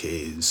the book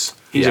is.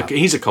 He's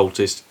a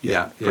cultist.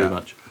 Pretty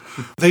much.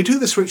 They do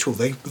this ritual.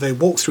 They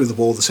walk through the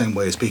wall the same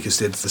way as Picus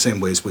did, the same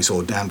way as we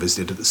saw Danvers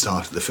did at the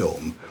start of the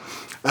film.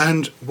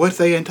 And where do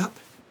they end up?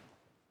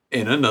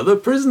 In another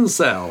prison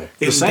cell.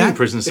 The same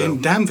prison cell.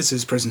 In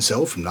Danvers's prison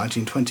cell from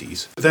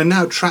 1920s. They're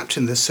now trapped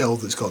in this cell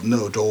that's got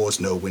no doors,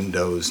 no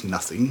windows,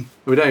 nothing.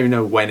 We don't even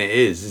know when it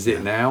is. Is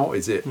it now?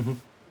 Is it...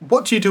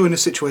 What do you do in a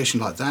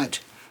situation like that?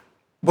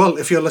 Well,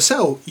 if you're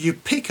Lascelles, you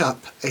pick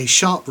up a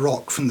sharp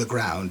rock from the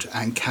ground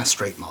and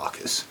castrate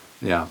Marcus.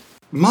 Yeah.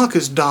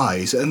 Marcus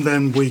dies, and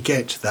then we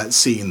get that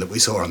scene that we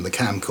saw on the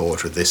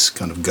camcorder, this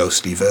kind of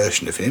ghostly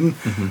version of him,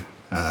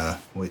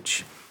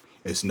 which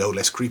is no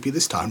less creepy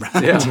this time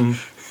round. Yeah.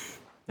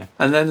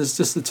 And then there's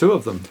just the two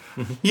of them.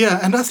 Yeah,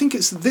 and I think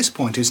it's at this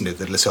point, isn't it,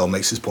 that Lascelles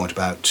makes his point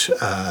about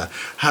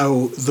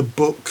how the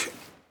book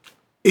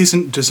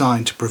isn't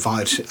designed to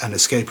provide an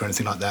escape or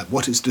anything like that.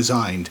 What it's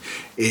designed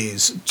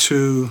is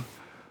to...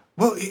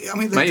 Well,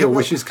 Make your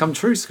wishes come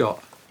true,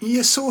 Scott.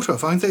 Yes, sort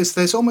of.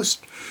 There's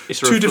almost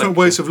It's a two different reflection.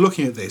 ways of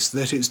looking at this,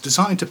 that it's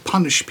designed to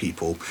punish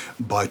people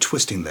by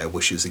twisting their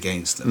wishes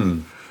against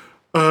them.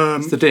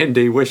 It's the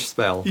D&D wish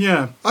spell.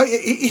 Yeah.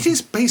 It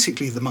is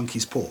basically the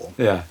monkey's paw.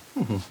 Yeah.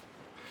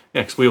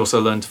 Yeah, because we also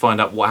learned to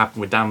find out what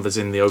happened with Danvers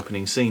in the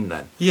opening scene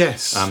then.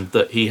 Yes.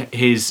 That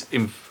his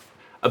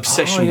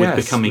obsession with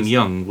yes. becoming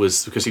young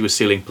was because he was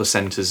sealing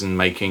placentas and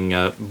making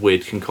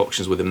weird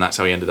concoctions with him. That's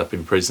how he ended up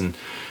in prison.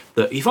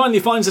 That he finally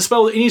finds a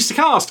spell that he needs to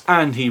cast,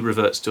 and he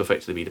reverts to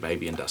effectively be the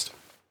baby and dust.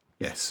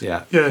 Yes.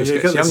 Yeah. Yeah, Just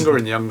you gets get this- younger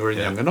and younger and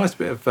younger. Nice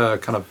bit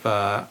of kind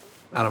of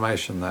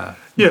animation there.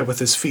 Yeah, with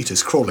his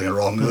fetus crawling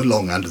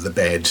along under the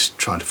bed,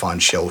 trying to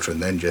find shelter,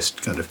 and then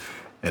just kind of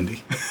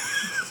ending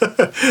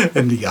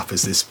up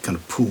as this kind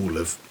of pool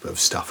of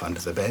stuff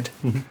under the bed.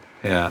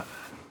 Yeah.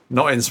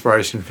 Not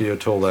inspiration for you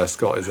at all there,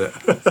 Scott, is it?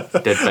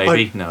 Dead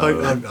baby? No.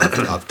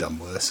 I've done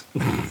worse.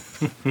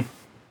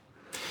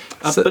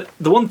 But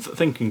the one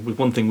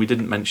thing we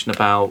didn't mention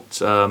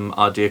about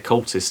our dear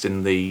cultist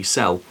in the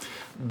cell,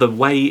 the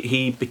way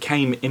he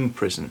became in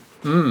prison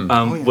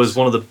was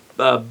one of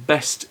the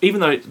best,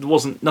 even though it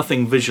wasn't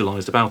nothing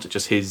visualised about it,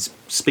 just his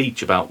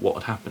speech about what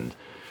had happened.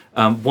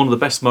 One of the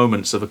best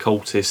moments of a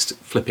cultist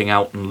flipping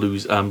out and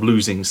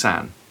losing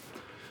San.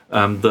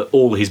 That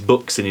all his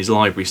books in his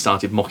library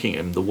started mocking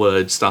him. The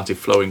words started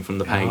flowing from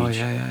the page. Oh,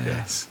 yeah.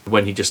 Yes.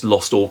 When he just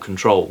lost all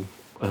control,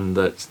 and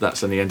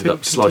that's when he ended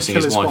up slicing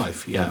kill his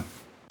wife. Yeah.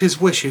 His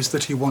wish is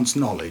that he wants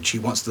knowledge. He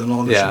wants the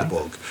knowledge of the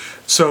book.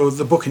 So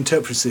the book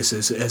interprets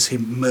this as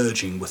him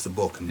merging with the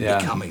book and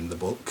becoming the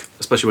book.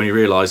 Especially when he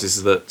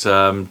realises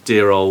that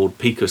dear old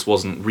Picus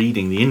wasn't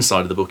reading the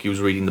inside of the book; he was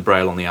reading the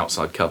braille on the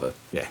outside cover.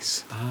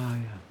 Yes. Ah,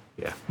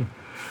 Yeah.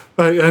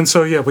 And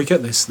so, we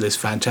get this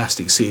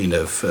fantastic scene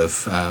of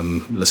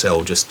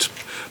Lascelles just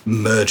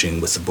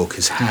merging with the book,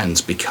 his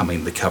hands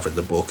becoming the cover of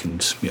the book,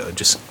 and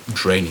just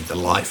draining the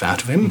life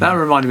out of him. That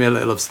reminded me a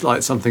little of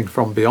like something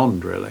from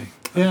Beyond, really.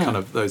 Yeah. Kind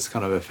of those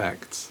kind of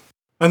effects.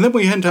 And then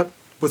we end up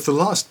with the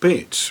last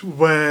bit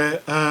where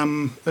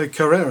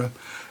Carrera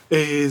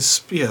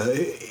is,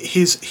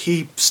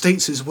 he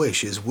states his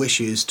wish. His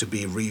wish is to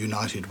be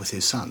reunited with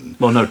his son.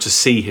 Well, no, to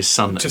see his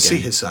son again. To see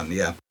his son,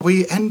 yeah.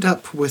 We end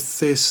up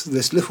with this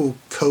little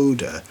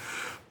coda,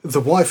 the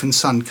wife and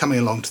son coming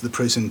along to the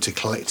prison to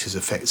collect his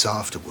effects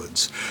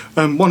afterwards.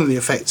 One of the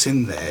effects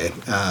in there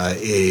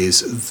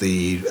is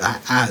the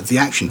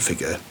action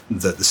figure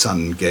that the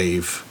son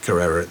gave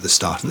Carrera at the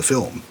start of the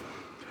film.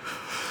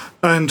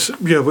 And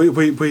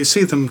we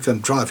see them kind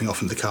of driving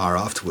off in the car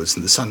afterwards,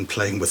 and the son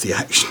playing with the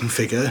action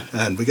figure,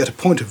 and we get a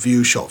point of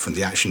view shot from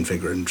the action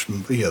figure, and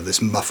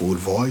this muffled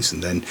voice,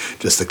 and then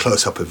just the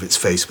close up of its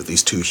face with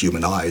these two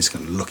human eyes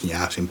kind of looking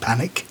out in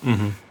panic.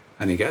 Mm-hmm.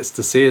 And he gets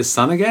to see his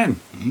son again.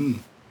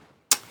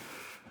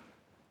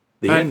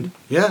 The end.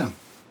 Yeah.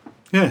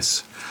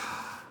 Yes.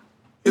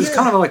 It was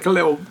kind of like a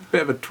little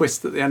bit of a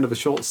twist at the end of a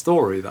short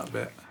story, that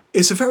bit.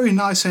 It's a very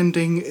nice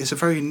ending. It's a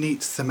very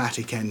neat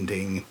thematic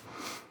ending.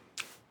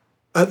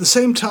 At the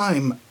same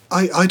time,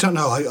 I don't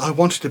know, I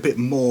wanted a bit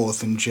more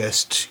than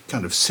just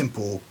kind of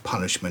simple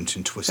punishment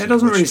and twisted It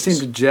doesn't really wishes.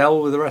 seem to gel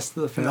with the rest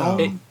of the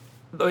film.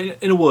 No.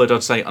 In a word,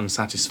 I'd say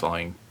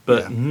unsatisfying,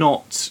 but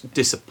not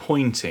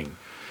disappointing.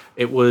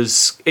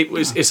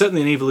 It's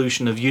certainly an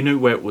evolution of you knew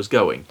where it was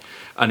going,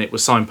 and it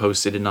was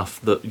signposted enough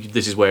that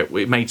this is where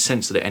it made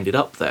sense that it ended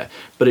up there,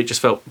 but it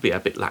just felt a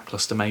bit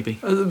lackluster maybe.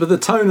 But the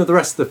tone of the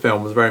rest of the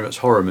film was very much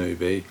horror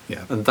movie,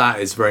 Yeah. and that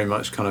is very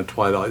much kind of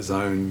Twilight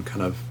Zone,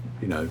 kind of,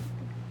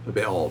 a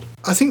bit odd.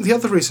 I think the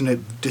other reason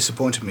it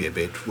disappointed me a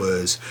bit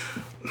was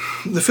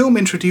the film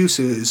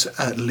introduces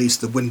at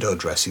least the window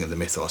dressing of the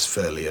mythos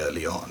fairly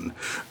early on.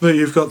 But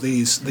you've got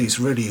these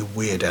really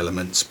weird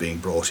elements being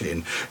brought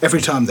in.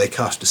 Every time they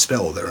cast a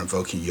spell, they're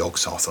invoking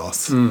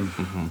Yog-Sothoth.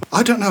 Mm-hmm.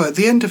 I don't know, at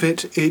the end of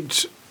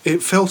it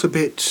felt a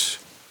bit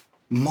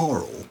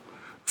moral.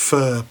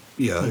 For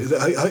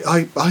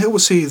I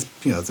always see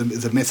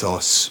the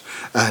mythos,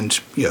 and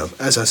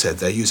as I said,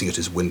 they're using it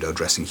as window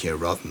dressing here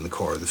rather than the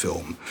core of the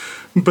film.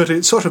 But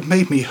it sort of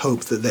made me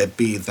hope that there'd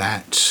be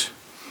that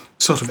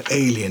sort of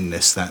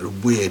alienness, that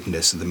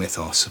weirdness of the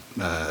mythos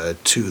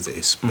to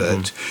this.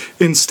 But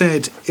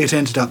instead, it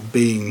ended up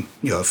being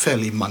a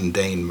fairly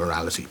mundane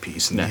morality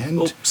piece in the end.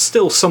 Well,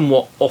 still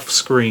somewhat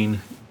off-screen.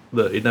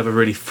 That it never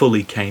really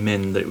fully came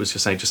in, that it was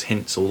just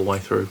hints all the way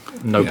through.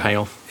 No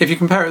payoff. If you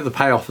compare it to the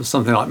payoff of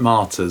something like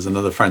Martyrs,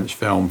 another French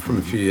film from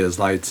a few years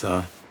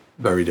later,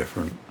 very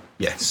different.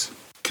 Yes.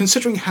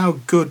 Considering how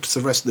good the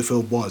rest of the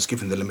film was,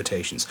 given the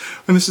limitations.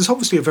 And this is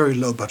obviously a very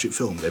low-budget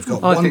film. They've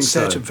got one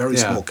set, a very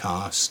small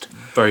cast.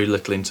 Very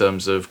little in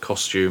terms of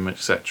costume,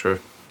 etc.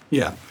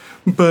 Yeah.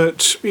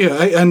 But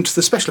and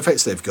the special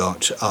effects they've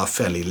got are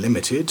fairly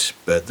limited,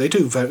 but they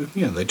do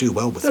they do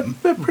well with them.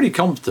 They're pretty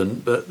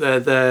competent, but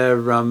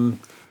they're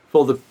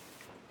for the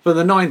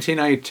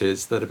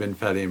 1980s that have been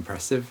fairly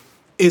impressive.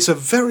 It's a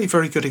very,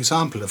 very good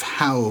example of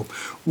how,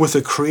 with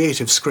a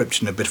creative script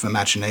and a bit of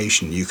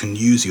imagination, you can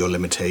use your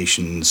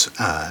limitations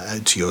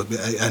and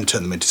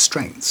turn them into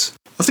strengths.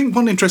 I think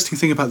one interesting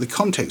thing about the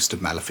context of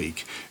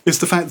Maléfique is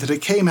the fact that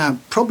it came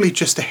out probably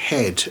just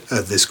ahead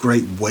of this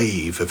great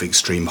wave of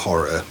extreme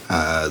horror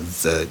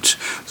that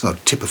sort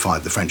of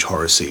typified the French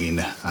horror scene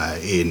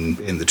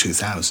in the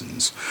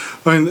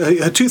 2000s. I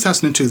mean,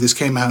 2002, this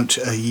came out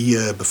a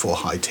year before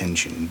High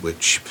Tension,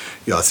 which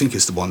I think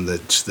is the one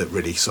that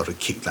really sort of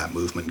kicked that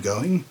movement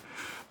going.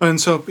 And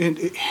so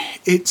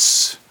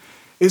it's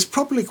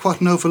probably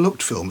quite an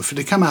overlooked film. If it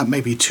had come out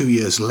maybe 2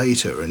 years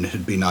later and it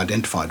had been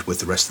identified with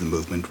the rest of the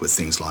movement with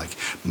things like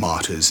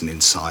Martyrs and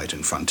Inside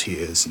and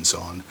Frontiers and so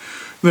on,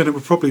 then it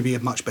would probably be a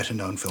much better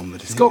known film than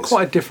it is. It's got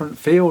quite a different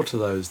feel to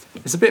those.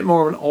 It's a bit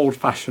more of an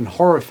old-fashioned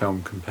horror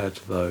film compared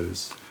to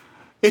those.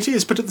 It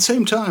is, but at the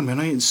same time,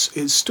 it's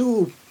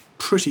still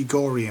pretty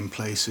gory in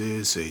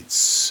places.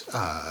 It's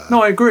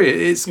no, I agree.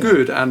 It's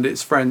good and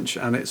it's French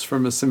and it's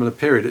from a similar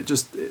period.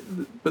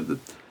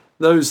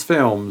 Those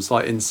films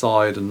like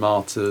Inside and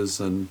Martyrs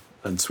and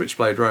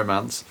Switchblade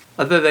Romance,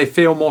 they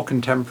feel more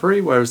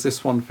contemporary, whereas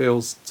this one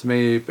feels to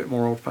me a bit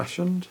more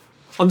old-fashioned.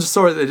 I'm just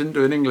sorry that they didn't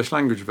do an English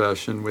language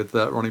version with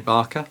Ronnie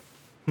Barker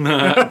and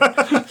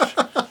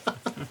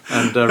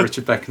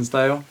Richard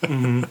Beckinsale.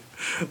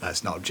 Mm-hmm.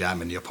 That's not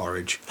jam in your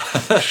porridge.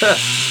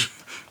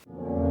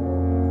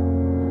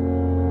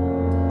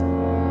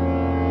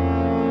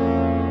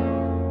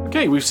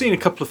 Okay, we've seen a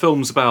couple of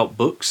films about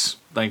books.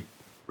 They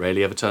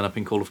rarely ever turn up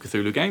in Call of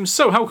Cthulhu games.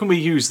 So how can we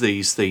use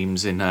these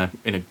themes in a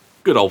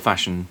good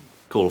old-fashioned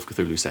Call of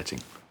Cthulhu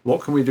setting?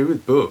 What can we do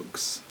with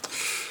books?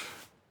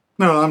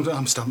 No,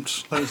 I'm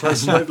stumped.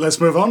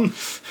 Let's move on.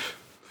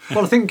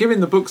 Well, I think giving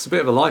the books a bit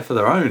of a life of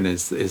their own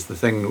is the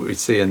thing that we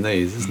see in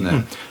these, isn't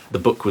it? The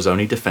book was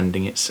only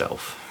defending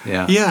itself.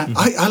 Yeah. Yeah,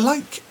 I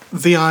like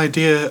the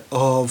idea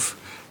of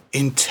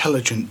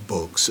intelligent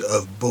books,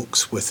 of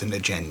books with an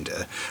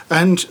agenda,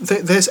 and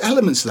there's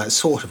elements of that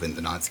sort of in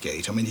the Ninth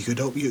Gate. I mean,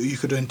 you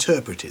could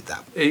interpret it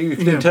that way. You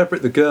can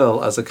interpret the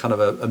girl as a kind of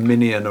a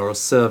minion or a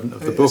servant of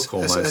the book,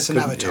 almost as an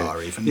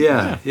avatar, even.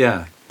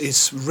 Yeah.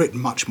 It's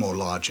written much more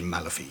large in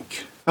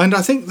Maléfique, and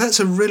I think that's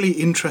a really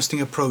interesting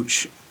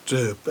approach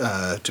to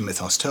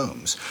Mythos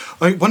Tomes.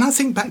 When I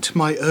think back to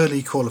my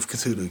early Call of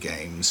Cthulhu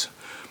games,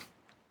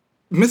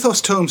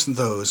 Mythos Tomes and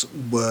those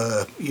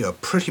were,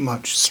 pretty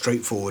much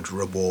straightforward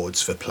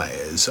rewards for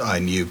players.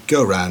 And you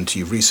go around,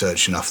 you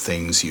research enough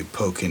things, you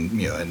poke in,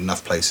 in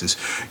enough places,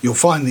 you'll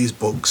find these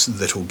books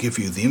that will give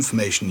you the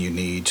information you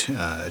need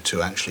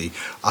to actually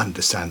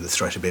understand the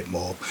threat a bit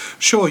more.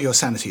 Sure, your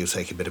sanity will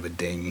take a bit of a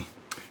ding.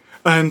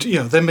 And,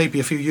 there may be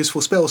a few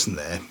useful spells in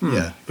there.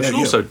 Yeah. But you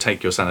also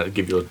take your sanity,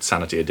 give your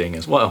sanity a ding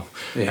as well.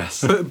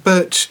 Yes. But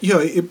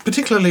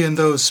particularly in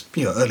those,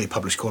 early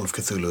published Call of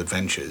Cthulhu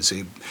adventures,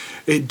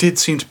 it did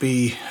seem to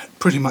be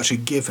pretty much a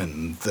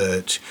given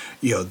that,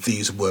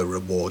 these were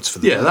rewards for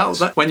the players.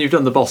 That when you've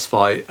done the boss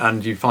fight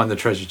and you find the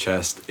treasure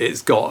chest,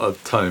 it's got a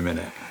tome in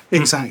it.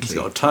 Exactly. It's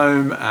got a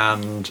tome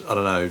and, I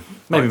don't know...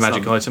 Maybe a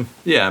magic item.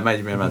 Yeah,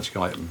 maybe a magic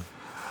item.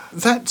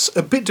 That's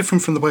a bit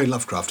different from the way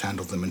Lovecraft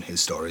handled them in his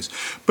stories.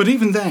 But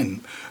even then,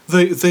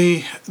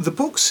 the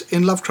books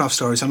in Lovecraft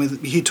stories, I mean,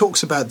 he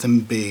talks about them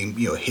being,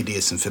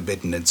 hideous and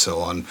forbidden and so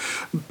on.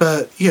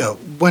 But,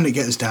 when it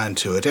gets down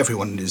to it,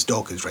 everyone and his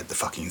dog has read the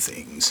fucking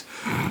things.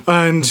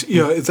 And,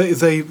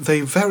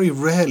 they very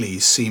rarely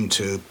seem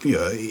to,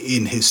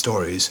 in his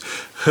stories,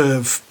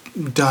 have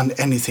done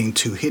anything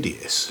too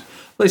hideous.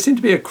 They seem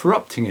to be a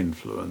corrupting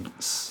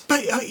influence.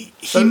 But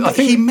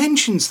he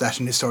mentions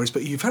that in his stories,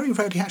 but you very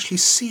rarely actually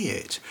see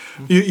it.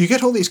 You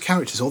get all these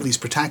characters, all these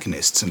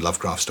protagonists in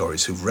Lovecraft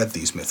stories who've read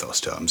these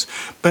Mythos Tomes,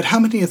 but how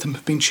many of them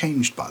have been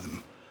changed by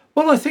them?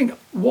 Well, I think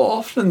what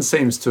often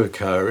seems to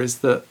occur is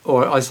that,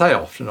 or I say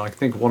often, I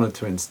think one or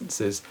two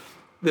instances,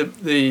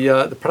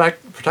 the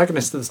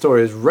protagonist of the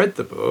story has read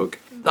the book,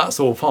 that's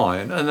all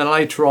fine, and then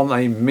later on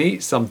they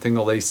meet something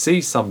or they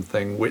see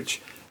something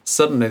which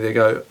suddenly they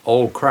go,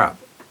 oh crap,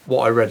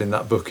 what I read in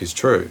that book is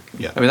true.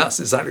 Yeah. I mean, that's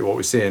exactly what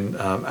we see in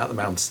At the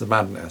Mountains of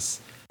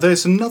Madness.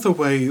 There's another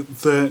way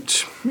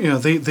that,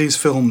 these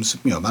films,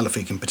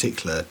 Maléfique in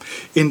particular,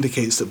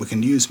 indicates that we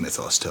can use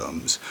Mythos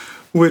Tomes,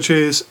 which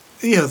is,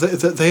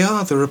 they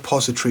are the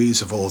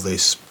repositories of all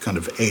this kind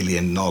of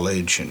alien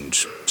knowledge and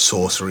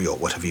sorcery, or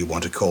whatever you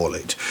want to call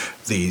it,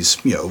 these,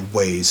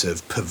 ways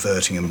of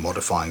perverting and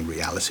modifying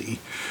reality.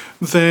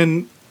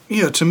 Then,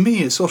 to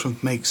me, it sort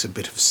of makes a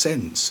bit of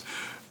sense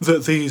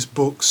that these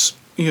books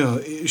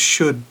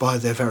should, by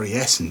their very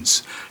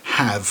essence,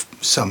 have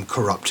some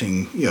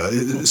corrupting,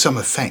 some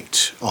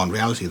effect on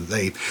reality.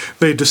 That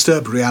they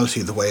disturb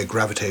reality the way a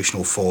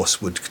gravitational force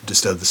would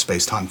disturb the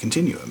space-time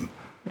continuum.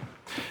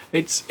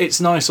 It's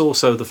nice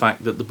also the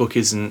fact that the book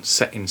isn't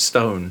set in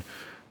stone,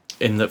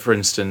 in that, for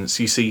instance,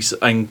 you see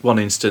in one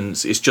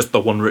instance it's just the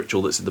one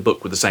ritual that's in the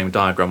book with the same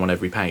diagram on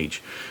every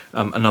page.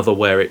 Another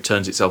where it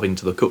turns itself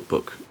into the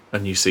cookbook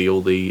and you see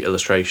all the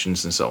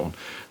illustrations and so on.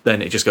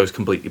 Then it just goes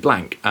completely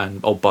blank. And,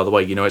 oh, by the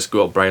way, it's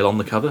got Braille on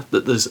the cover.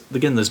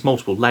 There's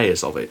multiple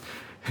layers of it.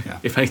 Yeah.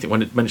 If anything,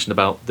 when it mentioned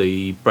about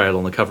the Braille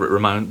on the cover, it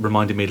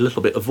reminded me a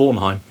little bit of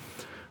Vornheim,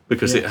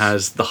 because it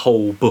has the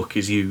whole book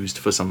is used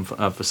for some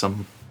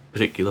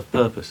particular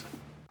purpose.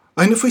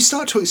 And if we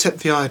start to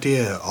accept the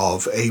idea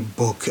of a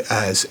book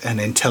as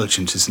an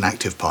intelligent, as an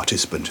active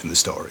participant in the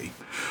story,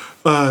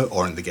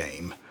 or in the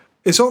game,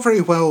 it's all very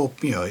well,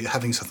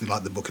 having something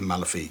like the book in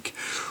Maléfique,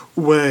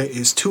 where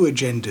its two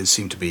agendas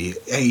seem to be,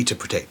 A, to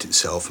protect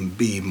itself, and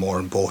B, more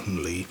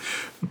importantly,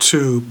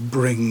 to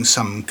bring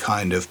some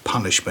kind of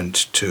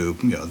punishment to,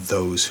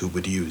 those who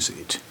would use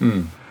it.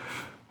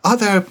 Are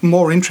there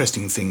more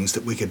interesting things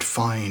that we could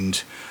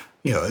find,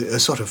 a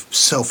sort of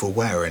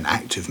self-aware and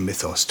active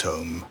mythos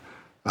tome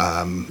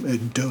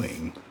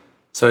doing?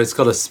 So it's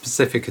got a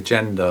specific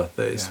agenda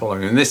that it's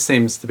following. And this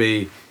seems to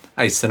be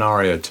a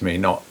scenario to me,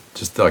 not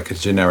just like a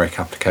generic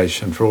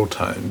application for all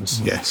tomes.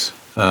 Yes.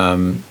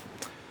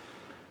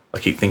 I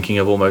keep thinking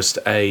of almost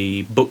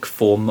a book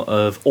form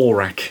of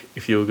Aurak,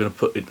 if you were going to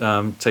put it,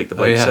 take the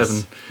Blade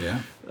 7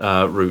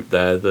 route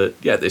there.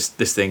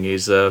 This thing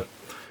is a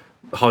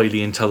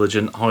highly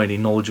intelligent, highly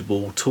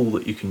knowledgeable tool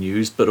that you can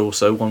use, but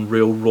also one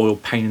real royal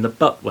pain in the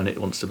butt when it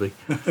wants to be.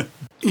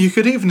 You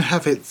could even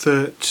have it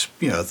that,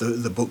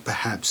 the book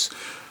perhaps,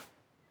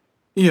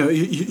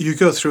 you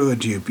go through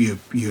and you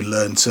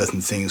learn certain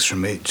things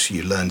from it,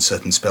 you learn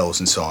certain spells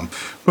and so on,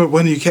 but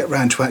when you get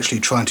round to actually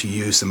trying to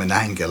use them in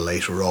anger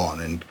later on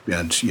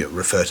and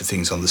refer to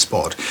things on the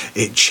spot,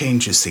 it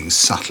changes things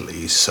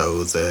subtly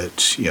so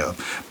that,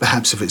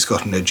 perhaps if it's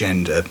got an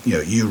agenda,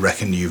 you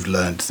reckon you've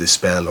learned this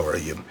spell or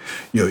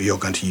you're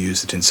going to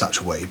use it in such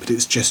a way, but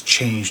it's just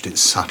changed it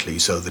subtly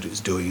so that it's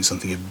doing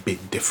something a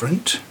bit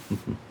different.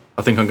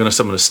 I think I'm going to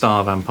summon a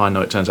star vampire.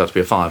 No, it turns out to be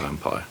a fire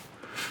vampire.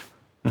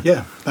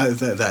 Yeah,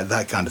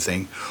 that kind of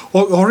thing,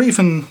 or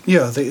even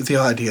the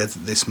idea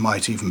that this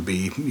might even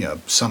be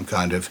some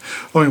kind of.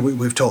 I mean,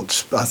 we've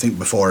talked I think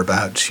before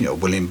about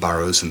William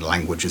Burroughs and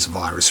Languages of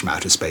Iris from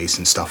Outer Space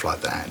and stuff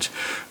like that.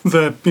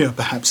 That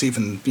perhaps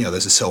even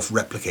there's a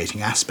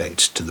self-replicating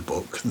aspect to the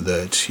book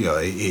that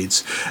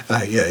it's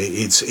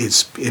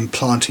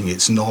implanting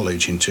its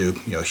knowledge into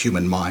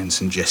human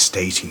minds and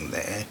gestating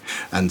there,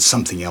 and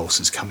something else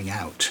is coming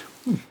out.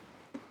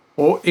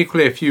 Or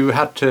equally, if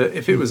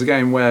it was a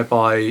game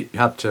whereby you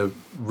had to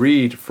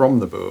read from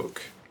the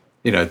book,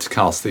 to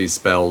cast these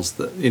spells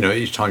that,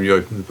 each time you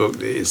open the book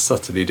it is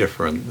subtly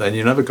different, then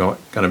you're never going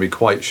to be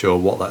quite sure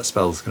what that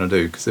spell is going to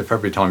do, because if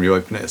every time you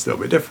open it it's a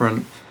little bit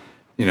different,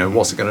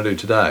 what's it going to do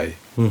today?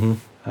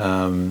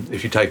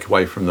 If you take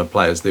away from the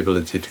players the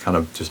ability to kind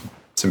of just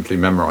simply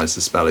memorise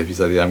the spell, if you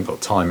say they haven't got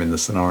time in the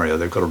scenario,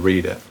 they've got to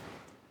read it.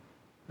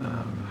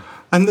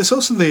 And there's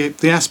also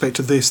the aspect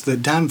of this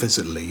that Danvers,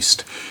 at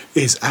least,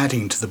 is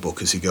adding to the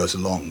book as he goes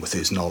along with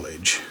his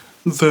knowledge.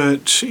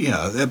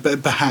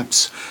 That,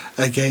 perhaps,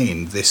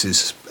 again, this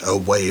is a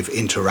way of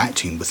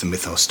interacting with the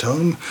mythos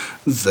tome,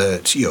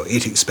 that,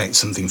 it expects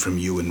something from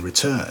you in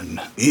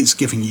return. It's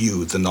giving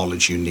you the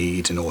knowledge you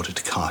need in order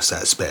to cast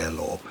that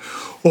spell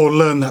or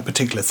learn that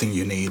particular thing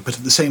you need, but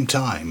at the same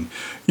time,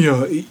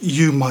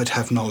 you might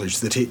have knowledge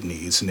that it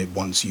needs and it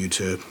wants you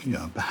to,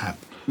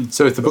 perhaps...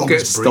 So if the book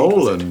gets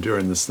stolen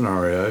during the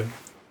scenario,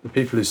 the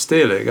people who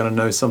steal it are going to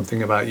know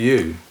something about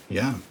you.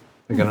 Yeah.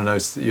 They're going to know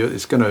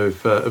it's going to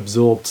have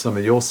absorbed some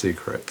of your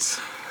secrets.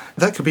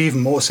 That could be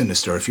even more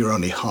sinister if you're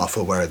only half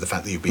aware of the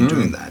fact that you've been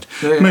doing that.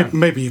 Yeah.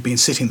 Maybe you've been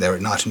sitting there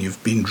at night and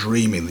you've been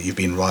dreaming that you've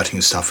been writing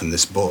stuff in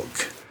this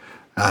book.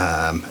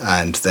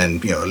 And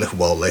then, a little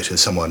while later,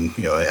 someone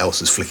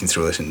else is flicking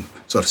through it and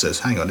sort of says,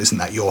 hang on, isn't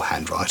that your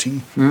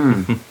handwriting?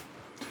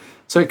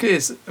 So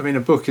a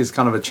book is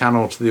kind of a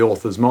channel to the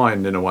author's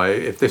mind in a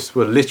way. If this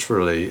were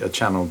literally a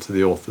channel to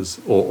the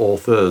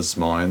author's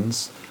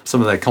minds,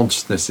 some of their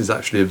consciousness is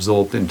actually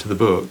absorbed into the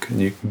book,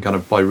 and you can kind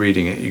of, by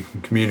reading it, you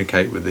can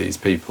communicate with these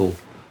people.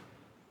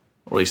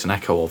 Or at least an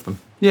echo of them.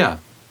 Yeah.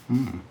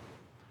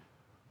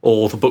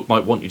 Or the book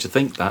might want you to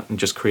think that and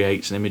just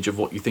creates an image of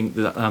what you think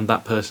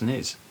that person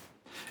is.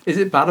 Is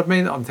it bad of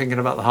me that I'm thinking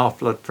about the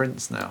Half-Blood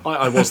Prince now?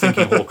 I was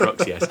thinking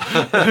Horcrux, yes.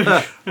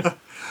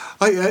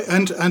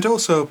 And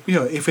also,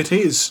 if it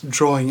is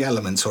drawing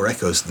elements or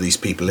echoes of these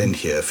people in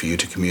here for you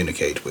to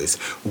communicate with,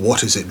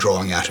 what is it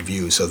drawing out of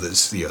you so that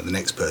the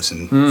next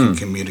person can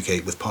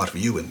communicate with part of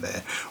you in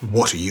there?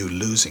 What are you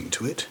losing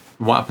to it?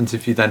 What happens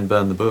if you then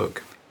burn the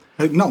book?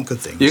 Not good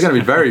things. You're going to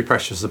be very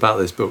precious about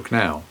this book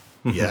now.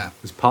 Yeah.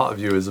 Because part of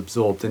you is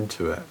absorbed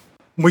into it.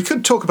 We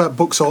could talk about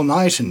books all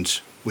night, and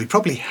we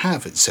probably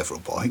have at several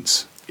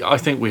points. I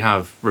think we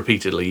have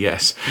repeatedly,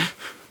 yes.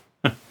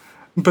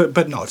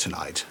 But not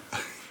tonight.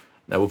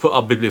 No, we'll put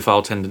our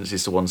bibliophile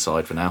tendencies to one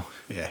side for now.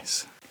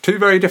 Yes. Two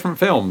very different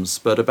films,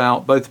 but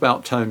both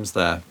about tomes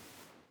there.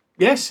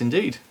 Yes,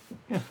 indeed.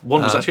 Yeah.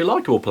 One was actually a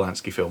likeable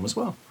Polanski film as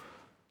well.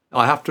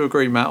 I have to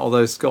agree, Matt,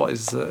 although Scott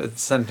is a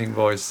dissenting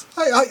voice.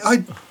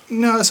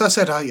 No, as I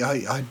said,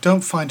 I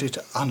don't find it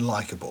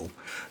unlikable.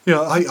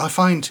 I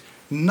find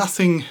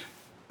nothing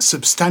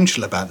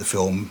substantial about the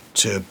film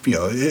to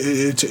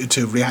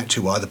react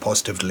to either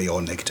positively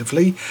or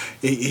negatively.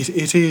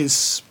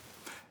 It's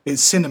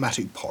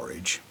cinematic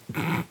porridge.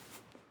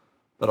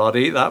 But I'd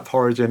eat that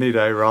porridge any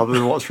day rather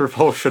than watch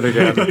Repulsion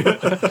again.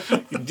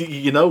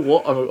 You know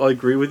what? I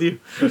agree with you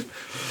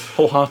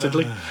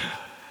wholeheartedly.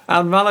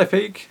 And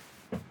Maléfique,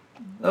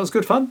 that was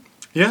good fun.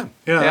 Yeah.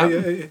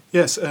 Yeah.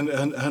 Yes, and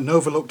an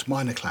overlooked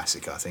minor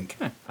classic, I think.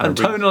 Yeah. And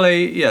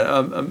tonally,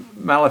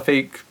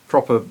 Maléfique,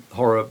 proper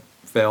horror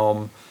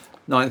film.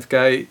 Ninth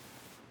Gate,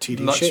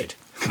 TD shit.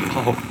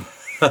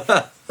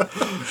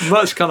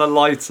 Much kind of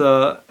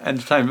lighter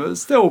entertainment, but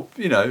still,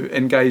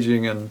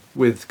 engaging and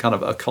with kind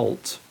of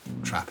occult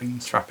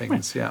trappings.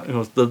 Yeah.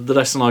 The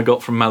lesson I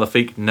got from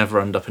Maléfique: never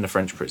end up in a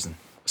French prison,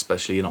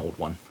 especially an old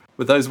one.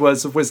 With those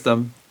words of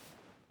wisdom,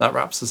 that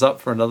wraps us up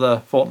for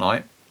another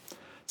fortnight.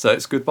 So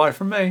it's goodbye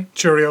from me.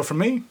 Cheerio from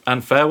me.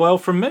 And farewell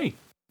from me.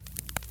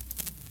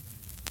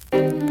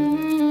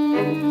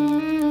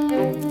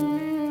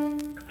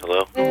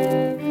 Hello?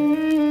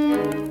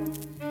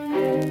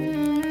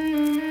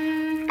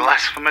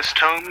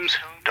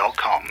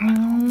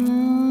 BlasphemousTomes.com